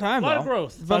been a lot fun of- time lot though. of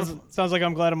growth. It's been a Sounds like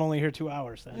I'm glad I'm only here 2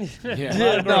 hours then.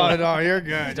 Yeah. no, you're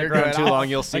good. Stick You're around good. too long,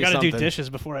 you'll see I gotta something. do dishes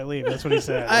before I leave. That's what he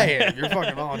said. Hey, you're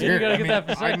fucking volunteering. You gotta get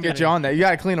that I can get vasectomy. you on that. You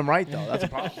gotta clean them right though. That's a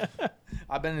problem.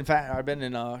 I've been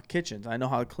in kitchens. I know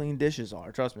how clean dishes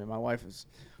are. Trust me, my wife is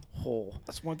whole.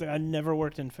 That's one thing. I never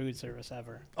worked in food service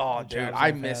ever. Oh, The dude, jobs I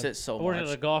I've miss had. it so I worked at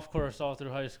much. a golf course all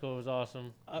through high school. It was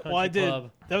awesome. Well, I Country did.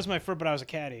 club. That was my first, but I was a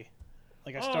caddy.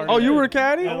 Like I started. Oh, you were a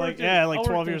caddy? I like worked yeah, in- like I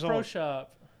 12 worked in years pro old.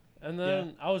 shop, and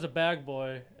then I was a bag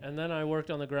boy, and then I worked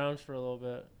on the grounds for a little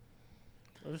bit.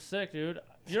 It was sick, dude.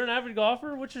 You're an avid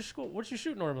golfer. What's your school? What's your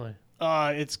shoot normally?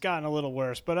 It's gotten a little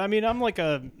worse, but I mean, I'm like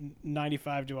a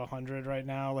 95 to 100 right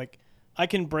now. Like I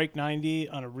can break 90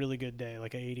 on a really good day,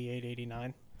 like a 88,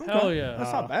 89. Hell yeah.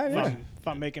 That's not bad. Yeah. If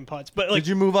I'm making putts, but like, Did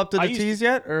you move up to I the used tees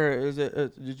yet, or is it?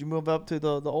 Did you move up to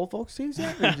the old folks tees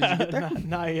yet? Or did you get there?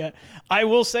 not yet. I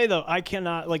will say though, I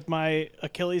cannot, like, my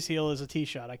Achilles heel is a tee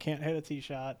shot. I can't hit a tee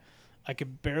shot. I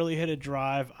could barely hit a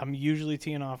drive. I'm usually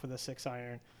teeing off with a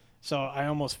 6-iron. So I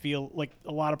almost feel like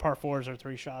a lot of par 4s are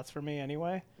 3 shots for me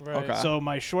anyway. Right. Okay. So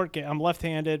my short game, I'm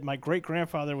left-handed. My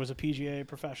great-grandfather was a PGA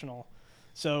professional.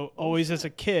 So always as a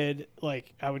kid,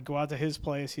 like, I would go out to his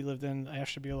place. He lived in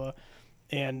Ashtabula,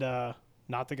 and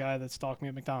not the guy that stalked me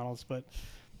at McDonald's, but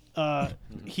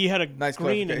he had a Nice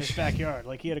green in his clarification. backyard.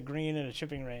 Like, he had a green and a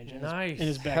chipping range Nice. in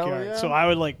his Hell backyard. yeah. So I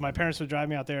would, like, my parents would drive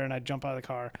me out there, and I'd jump out of the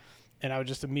car, and I would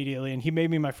just immediately, and he made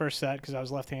me my first set because I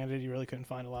was left-handed. You really couldn't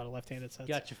find a lot of left-handed sets.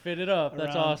 Got you fitted up.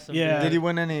 That's Around. awesome. Yeah. dude. Did he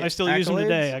win any? I still use them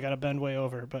today. accolades? I got to bend way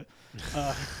over, but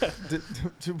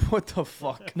What the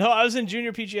fuck? no, I was in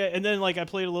junior PGA, and then like I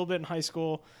played a little bit in high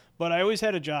school, but I always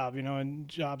had a job, and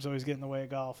jobs always get in the way of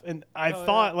golf. And I Oh,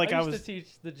 thought yeah. like I used was, to teach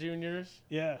the juniors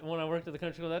yeah, when I worked at the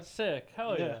country club. That's sick.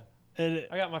 Hell yeah. And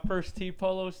I got my first tee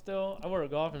polo still. I work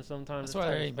golfing sometimes. That's why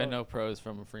there ain't been no pros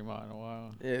from Fremont in a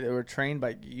while. Yeah, they were trained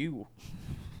by you.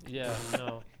 Yeah,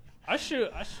 no. I shoot.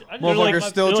 I just Motherfucker's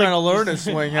still they're trying like- to learn his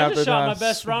swing I half the just shot time. my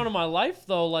best round of my life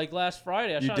though. Like last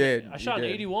Friday, I You shot. did, I you shot an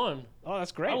did. 81. oh,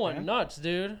 that's great. I went Man. nuts,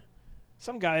 dude.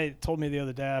 Some guy told me the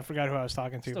other day. I forgot who I was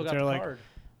talking to, Still but got they're the like, card.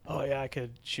 "Oh yeah, I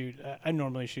could shoot. I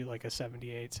normally shoot like a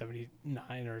 78,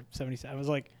 79, or 77." I was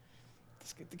like,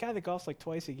 "The guy that golfs like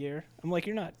twice a year." I'm like,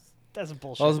 "You're not. That's a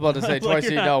bullshit." I was about to say Like, twice.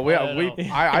 you're You not- know, I know.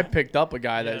 I picked up a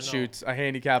guy Yeah, that no. shoots a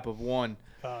handicap of 1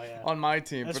 Oh yeah. on my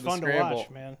team That's for the fun to scramble. watch,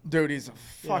 man. Dude, he's a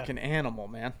Yeah. fucking animal,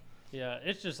 man. Yeah,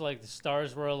 it's just like the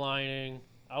stars were aligning.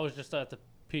 I was just at the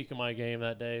peak of my game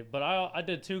that day. But I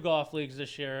did 2 golf leagues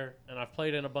this year, and I've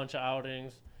played in a bunch of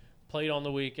outings, played on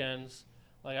the weekends.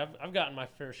 Like I've gotten my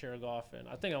fair share of golf in.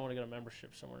 I think I want to get a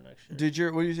membership somewhere next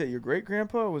year. What did you say? Your great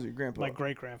grandpa or was it your grandpa? My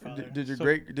great grandfather. Did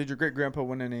your great grandpa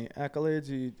win any accolades?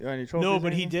 Any trophies? No, or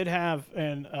but he anything? did have,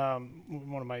 and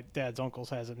one of my dad's uncles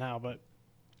has it now. But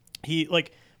he,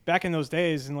 like, back in those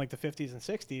days, in like the 50s and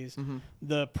 60s,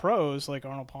 the pros like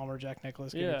Arnold Palmer, Jack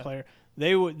Nicklaus, good Yeah. player,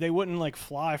 they wouldn't like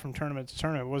fly from tournament to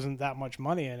tournament. It wasn't that much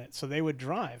money in it, so they would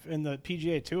drive. And the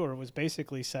PGA Tour was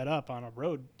basically set up on a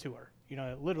road tour. You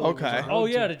know, it literally. was a Okay. road Oh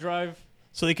yeah, tour. to drive.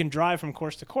 So they can drive from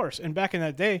course to course. And back in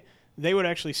that day, they would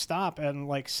actually stop and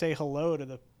like say hello to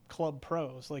the club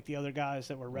pros, like the other guys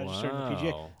that were registered in the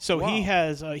PGA. Wow. So Wow.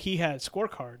 he had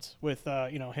scorecards with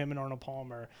him and Arnold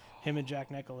Palmer, him and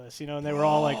Jack Nicklaus, and they were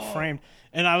all like framed.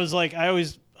 And I was like, I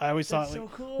always thought, so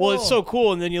like, cool. well, it's so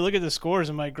cool. And then you look at the scores,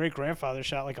 and my great grandfather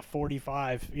shot like a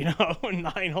 45, in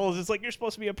 9 holes. It's like you're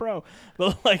supposed to be a pro,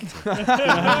 but like,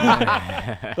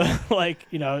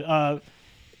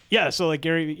 yeah. So like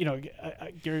Gary,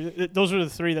 Gary, those are the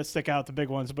 3 that stick out, the big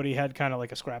ones. But he had kind of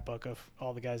like a scrapbook of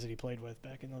all the guys that he played with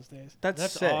back in those days.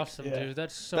 That's sick. awesome, Yeah. dude.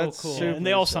 That's so That's cool. super And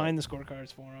they all sick. signed the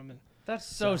scorecards for him. And That's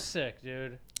so sick,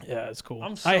 dude. yeah, it's cool.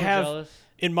 I'm so I have jealous.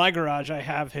 in my garage. I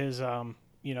have his,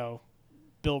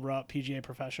 Bill Rupp PGA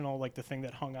Professional, like the thing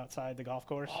that hung outside the golf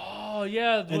course. Oh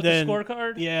yeah, with And the then-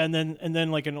 scorecard. Yeah, and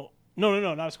then like no,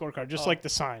 not a scorecard, just like the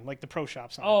sign, like the pro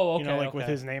shop sign. Oh, You know, okay, like with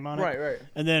okay. his name on it. Right.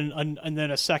 And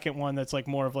then a second one that's like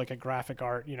more of like a graphic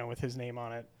art, with his name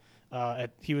on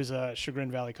it. He was a Chagrin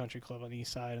Valley Country Club on the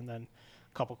east side, and then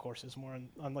a couple courses more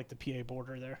on like the PA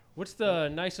border there. What's the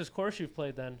nicest course you've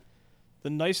played then?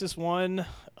 The nicest one,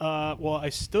 well, I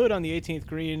stood on the 18th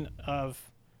green of,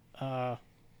 what's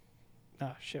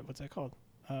that called?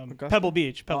 Augusta? Pebble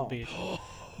Beach. Oh. Beach.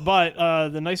 But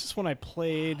the nicest one I've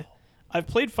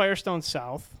played Firestone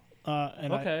South,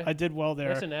 and Okay. I did well there.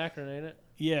 That's in Akron, ain't it?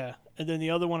 Yeah, and then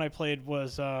the other one I played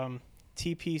was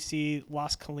TPC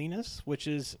Las Colinas, which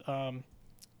is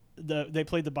they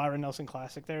played the Byron Nelson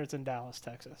Classic there. It's in Dallas,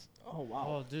 Texas, Oh wow.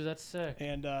 Oh, dude, that's sick.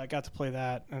 and I got to play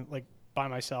that and like by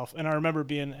myself. And I remember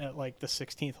being at like the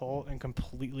 16th hole and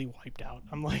completely wiped out.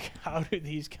 I'm like, how do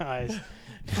these guys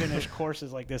finish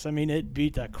courses like this? I mean, it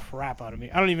beat the crap out of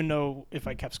me. I don't even know if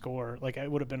I kept score. Like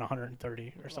it would have been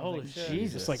 130 or something. Holy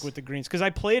shit. Just like with the greens, because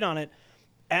I played on it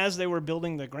as they were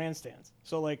building the grandstands.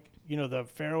 So like the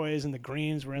fairways and the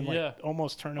greens were in like Yeah.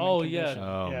 almost tournament. Oh, yeah. condition.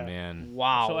 Oh yeah. man.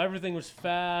 Wow. So everything was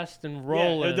fast and Yeah,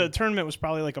 rolling. the tournament was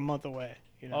probably like a month away.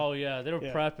 Oh yeah, they were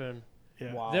Yeah. prepping.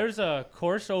 yeah. Wow. There's a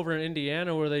course over in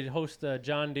Indiana where they host the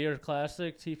John Deere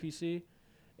Classic TPC.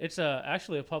 It's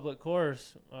actually a public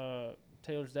course.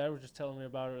 Taylor's dad was just telling me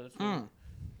about it.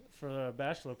 It's for the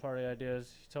bachelor party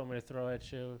ideas. He told me to throw at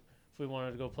you if we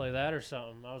wanted to go play that or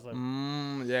something. I was like,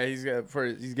 Yeah,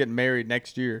 he's getting married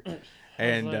next year,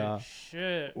 and like,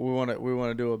 shit. we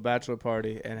want to do a bachelor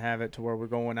party and have it to where we're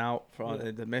going out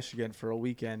to Michigan for a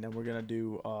weekend, and we're gonna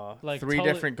do Like 3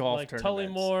 different golf like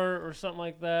tournaments. Tullymore or something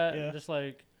like that. Yeah. And just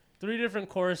like 3 different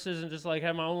courses and just like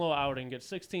have my own little outing. Get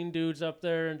 16 dudes up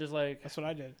there and just like. That's what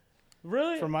I did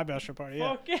Really? for my bachelor party. Yeah.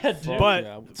 Fuck yeah, dude. But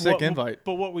Yeah, sick invite.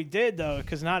 But what we did though,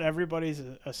 because not everybody's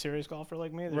a serious golfer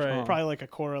like me. There's Right. probably like a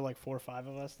core of like 4 or 5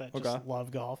 of us that just Okay. love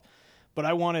golf. But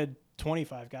I wanted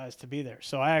 25 guys to be there,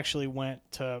 so I actually went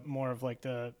to more of like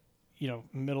the,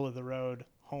 middle of the road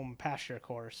home pasture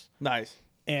course, Nice.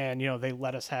 and they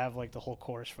let us have like the whole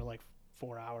course for like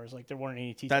 4 hours. Like there weren't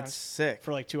any tee That's times sick.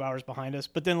 for like 2 hours behind us.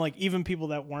 But then like even people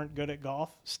that weren't good at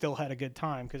golf still had a good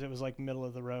time because it was like middle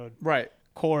of the road Right.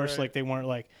 course. Right. Like they weren't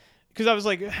like, because I was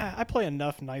like, I play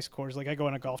enough nice courses. Like I go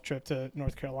on a golf trip to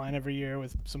North Carolina every year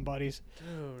with some buddies.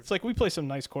 Dude. It's like we play some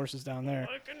nice courses down there.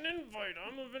 Like an invite.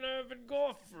 I'm an avid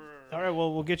golfer. All right,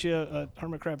 well we'll get you a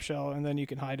hermit crab shell and then you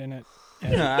can hide in it.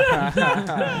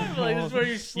 Like this is where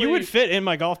you sleep. You would fit in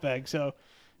my golf bag, so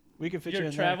we could fit Your you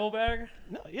in travel bag? there.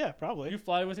 No, yeah, probably. You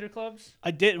fly with your clubs?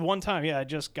 I did one time. Yeah, I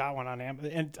just got one on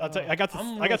Amazon, and I'll tell you, I got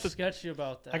the sketchy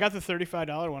about that. I got the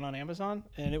 $35 one on Amazon,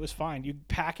 and it was fine. You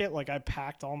pack it like I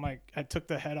took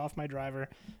the head off my driver,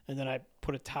 and then I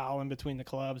put a towel in between the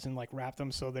clubs and like wrapped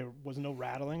them so there was no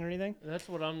rattling or anything. That's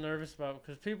what I'm nervous about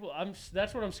because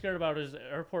that's what I'm scared about is the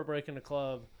airport breaking the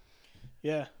club.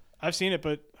 Yeah, I've seen it,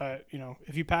 but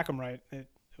if you pack them right,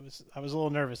 I was a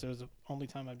little nervous. It was the only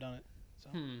time I've done it. So.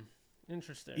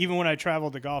 Interesting. Even when I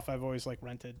traveled to golf, I've always like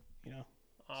rented.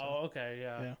 Oh, okay,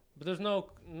 yeah. Yeah. But there's no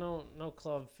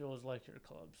club feels like your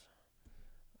clubs.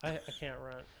 I can't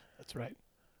rent. That's right.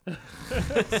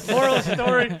 Moral of the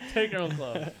story: take your own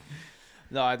club.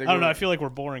 No, I think I don't know. I feel like we're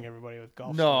boring everybody with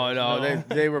golf. No, stories.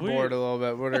 they were bored a little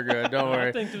bit. We're good. Don't I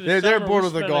worry. think through the They're summer bored we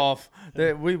with the spent golf.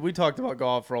 We talked about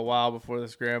golf for a while before the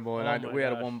scramble, and Oh my we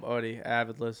had gosh. one buddy,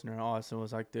 avid listener, Austin,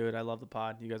 was like, "Dude, I love the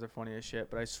pod. You guys are funny as shit,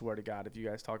 but I swear to God, if you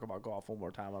guys talk about golf one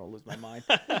more time, I'll lose my mind."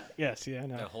 Yes, yeah, I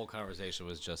know. That whole conversation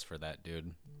was just for that,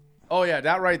 dude. Oh yeah,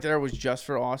 that right there was just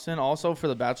for Austin. Also for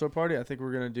the bachelor party, I think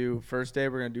we're gonna do first day.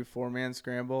 We're gonna do 4-man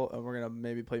scramble, and we're gonna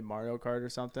maybe play Mario Kart or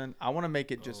something. I want to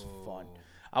make it just fun.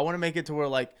 I want to make it to where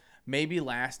like maybe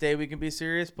last day we can be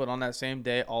serious, but on that same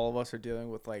day, all of us are dealing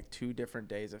with like 2 different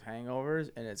days of hangovers,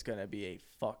 and it's gonna be a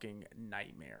fucking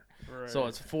nightmare. Right. So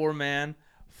it's 4-man,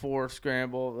 4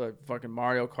 scramble, fucking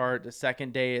Mario Kart. The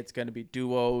second day, it's gonna be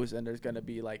duos, and there's gonna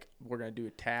be like we're gonna do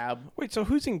a tab. Wait, so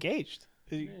who's engaged?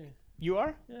 You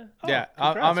are? Yeah. Oh, Yeah,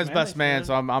 congrats, I'm his man. best man, man.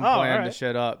 so I'm Oh, planning alright. the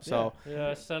shit up. So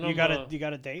Yeah. Send You them.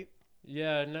 got a date?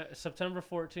 Yeah, September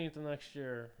 14th of next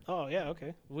year. Oh yeah,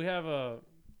 okay.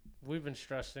 We've been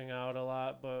stressing out a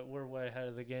lot, but we're way ahead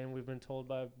of the game. We've been told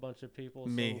by a bunch of people.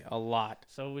 me a lot.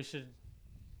 So we should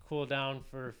cool down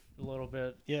for a little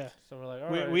bit. Yeah, So we're like, all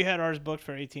right. we had ours booked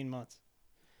for 18 months,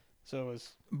 so it was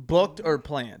Booked or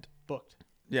planned? booked.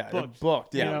 Yeah,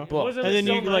 Booked. Yeah, You know? booked. Wasn't And it then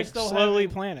so you nice like though slowly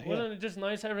having- plan it. Yeah, Wasn't it just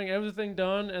nice having everything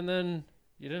done and then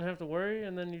you didn't have to worry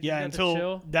and then you just yeah. got Until to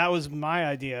chill? that was my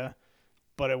idea,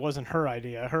 but it wasn't her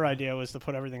idea. Her idea was to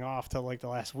put everything off till like the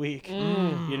last week.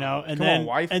 Mm. And Come then on,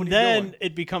 wife, what and are you then doing?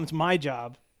 it becomes my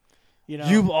job.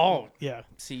 You all Yeah.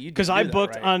 see you Because did I that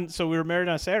booked right. on, so we were married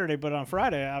on Saturday, but on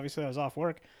Friday, obviously I was off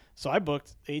work, so I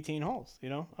booked 18 holes.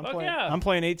 Fuck yeah. I'm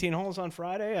playing 18 holes on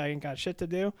Friday. I ain't got shit to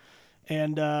do,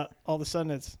 and all of a sudden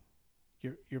it's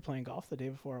you're playing golf the day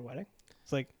before our wedding.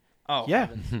 It's like, Oh yeah.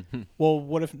 heavens. Well,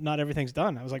 what if not everything's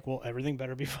done? I was like, well, everything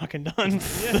better be fucking done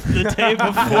the day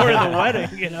before the wedding.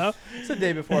 It's the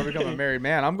day before I become a married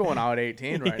man. I'm going out at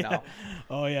 18 right now.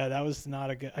 Oh yeah, that was not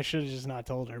a good. I should have just not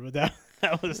told her, but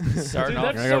that was. Starting Dude,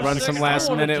 off. that's I gotta so run sick. some I last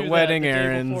wanna minute do that wedding the day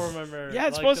errands. before my marriage. Yeah,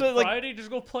 it's like supposed the to, like- Friday, just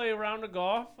go play a round of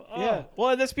golf. Oh. Yeah.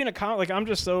 Well, that's being a like I'm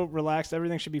just so relaxed.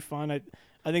 Everything should be fun.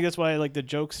 I think that's why like the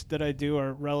jokes that I do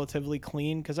are relatively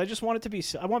clean because I just want it to be.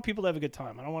 I want people to have a good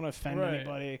time. I don't want to offend Right.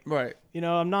 anybody. Right.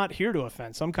 I'm not here to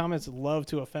offend. Some comments love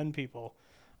to offend people.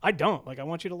 I don't. Like I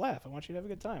want you to laugh. I want you to have a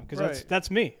good time because Right. that's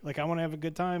me. Like I want to have a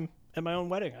good time at my own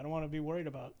wedding. I don't want to be worried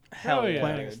about. Hell yeah.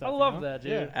 planning dude. stuff. I love you know? that,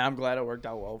 dude. Yeah. And I'm glad it worked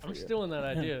out well for I'm you. stealing that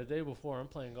idea the day before. I'm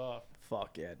playing golf.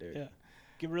 Fuck yeah, dude.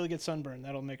 Yeah. Really get sunburned.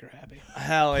 That'll make her happy.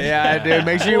 Hell yeah, dude.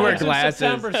 Make sure you Well, wear it's in glasses.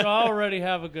 September, so I already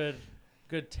have a good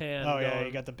tan. Oh yeah, going.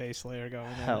 you got the base layer going.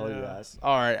 there. Hell Yeah. yes.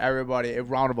 All right, everybody. A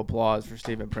round of applause for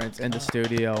Stephen Prince in the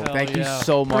studio. Hell Thank you yeah.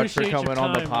 so much Appreciate for your coming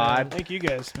on the time, pod. man. Thank you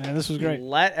guys, man. This was great.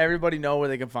 Let everybody know where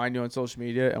they can find you on social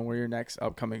media and where your next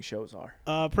upcoming shows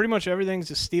are. Pretty much everything's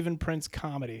a Stephen Prince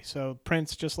comedy. So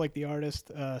Prince, just like the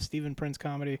artist, Stephen Prince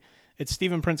comedy. It's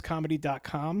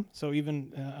StephenPrinceComedy.com. So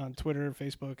even on Twitter,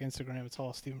 Facebook, Instagram, it's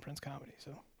all Stephen Prince Comedy.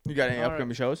 So You got any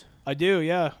upcoming shows? I do,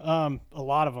 yeah. A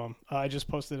lot of them. I just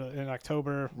posted in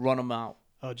October. Run them out.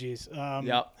 Oh, geez.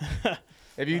 Yep.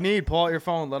 If you need, pull out your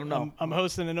phone. Let them know. I'm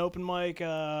hosting an open mic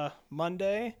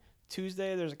Monday.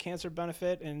 Tuesday, there's a cancer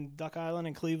benefit in Duck Island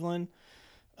in Cleveland.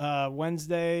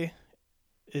 Wednesday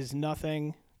is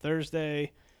nothing.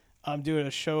 Thursday, I'm doing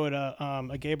a show at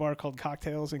a gay bar called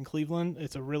Cocktails in Cleveland.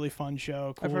 It's a really fun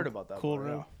show. Cool, I've heard about that. Cool bar,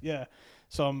 room. Yeah.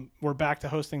 So we're back to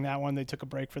hosting that one. They took a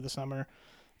break for the summer.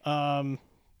 I'm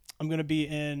going to be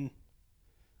in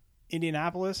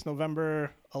Indianapolis,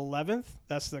 November 11th.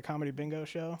 That's the Comedy Bingo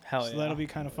show. Hell so yeah. that'll be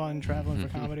kind of fun traveling for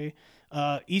comedy.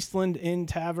 Eastland Inn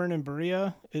Tavern in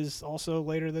Berea is also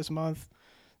later this month.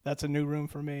 That's a new room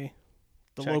for me.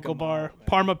 The Check local 'em bar. out, man.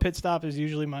 Parma Pit Stop is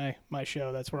usually my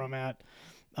show. That's where I'm at.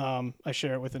 I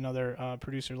share it with another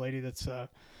producer lady that's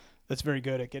very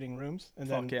good at getting rooms, and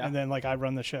then Fuck yeah. and then like I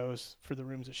run the shows for the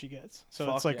rooms that she gets. So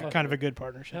Fuck it's like yeah. kind of a good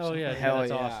partnership. Hell so yeah, far. dude, Hell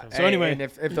that's yeah. awesome. So anyway- and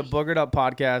if the Boogered Up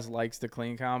podcast likes the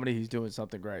clean comedy, he's doing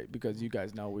something great because you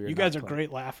guys know we are. You guys not are clean.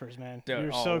 great laughers, man. Dude,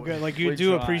 You're oh, so good. Like you we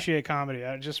do try. appreciate comedy.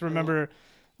 I just remember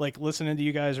like listening to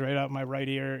you guys right out my right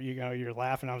ear. You're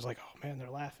laughing. I was like, oh man, they're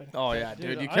laughing. Oh yeah,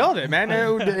 dude, Dude, you I- killed it, man.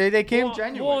 They came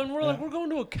genuine. Well, and we're like, we're going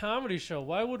to a comedy show.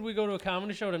 Why would we go to a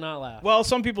comedy show to not laugh? Well,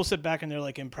 some people sit back and they're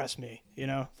like, impress me. You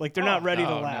know, like they're not ready to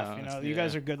no, laugh. no, You know, it's- you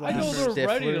guys yeah. are good I know laughers. they're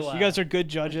ready to Stiflers. laugh. You guys are good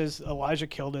judges. Elijah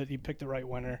killed it. He picked the right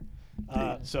winner.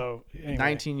 So anyway.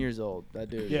 19 years old. That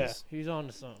dude. Yeah. is- He's on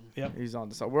to something. Yep. He's on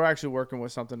to something. We're actually working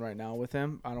with something right now with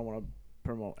him. I don't want to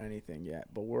promote anything yet,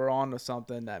 but we're on to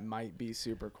something that might be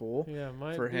super cool Yeah,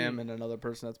 might for be. him and another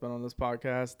person that's been on this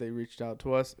podcast. They reached out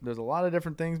to us. There's a lot of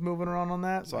different things moving around on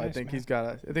that, so I Nice, think man. he's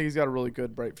got a really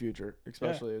good, bright future,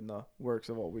 especially in the works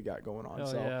of what we got going on. Hell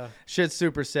so yeah. shit's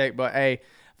super sick. But hey,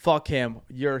 fuck him.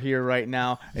 You're here right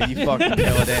now, and you fucking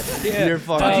killed it. You're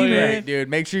fucking Fuck you, great, man. dude.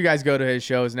 Make sure you guys go to his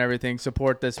shows and everything.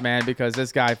 Support this man because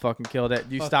this guy fucking killed it.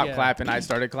 You Fuck stop yeah. clapping. I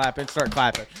started clapping. Start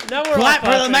clapping. Now we're Clap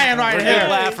all for the clapping. man right We're here. good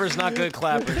laughers, not good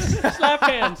clappers. Slap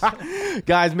hands.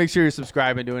 Guys, make sure you're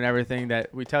subscribing, doing everything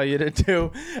that we tell you to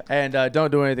do, and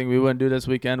don't do anything we wouldn't do this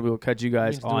weekend. We will catch you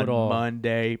guys Means do on it all.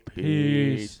 Monday.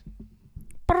 Peace.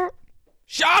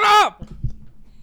 Shut up!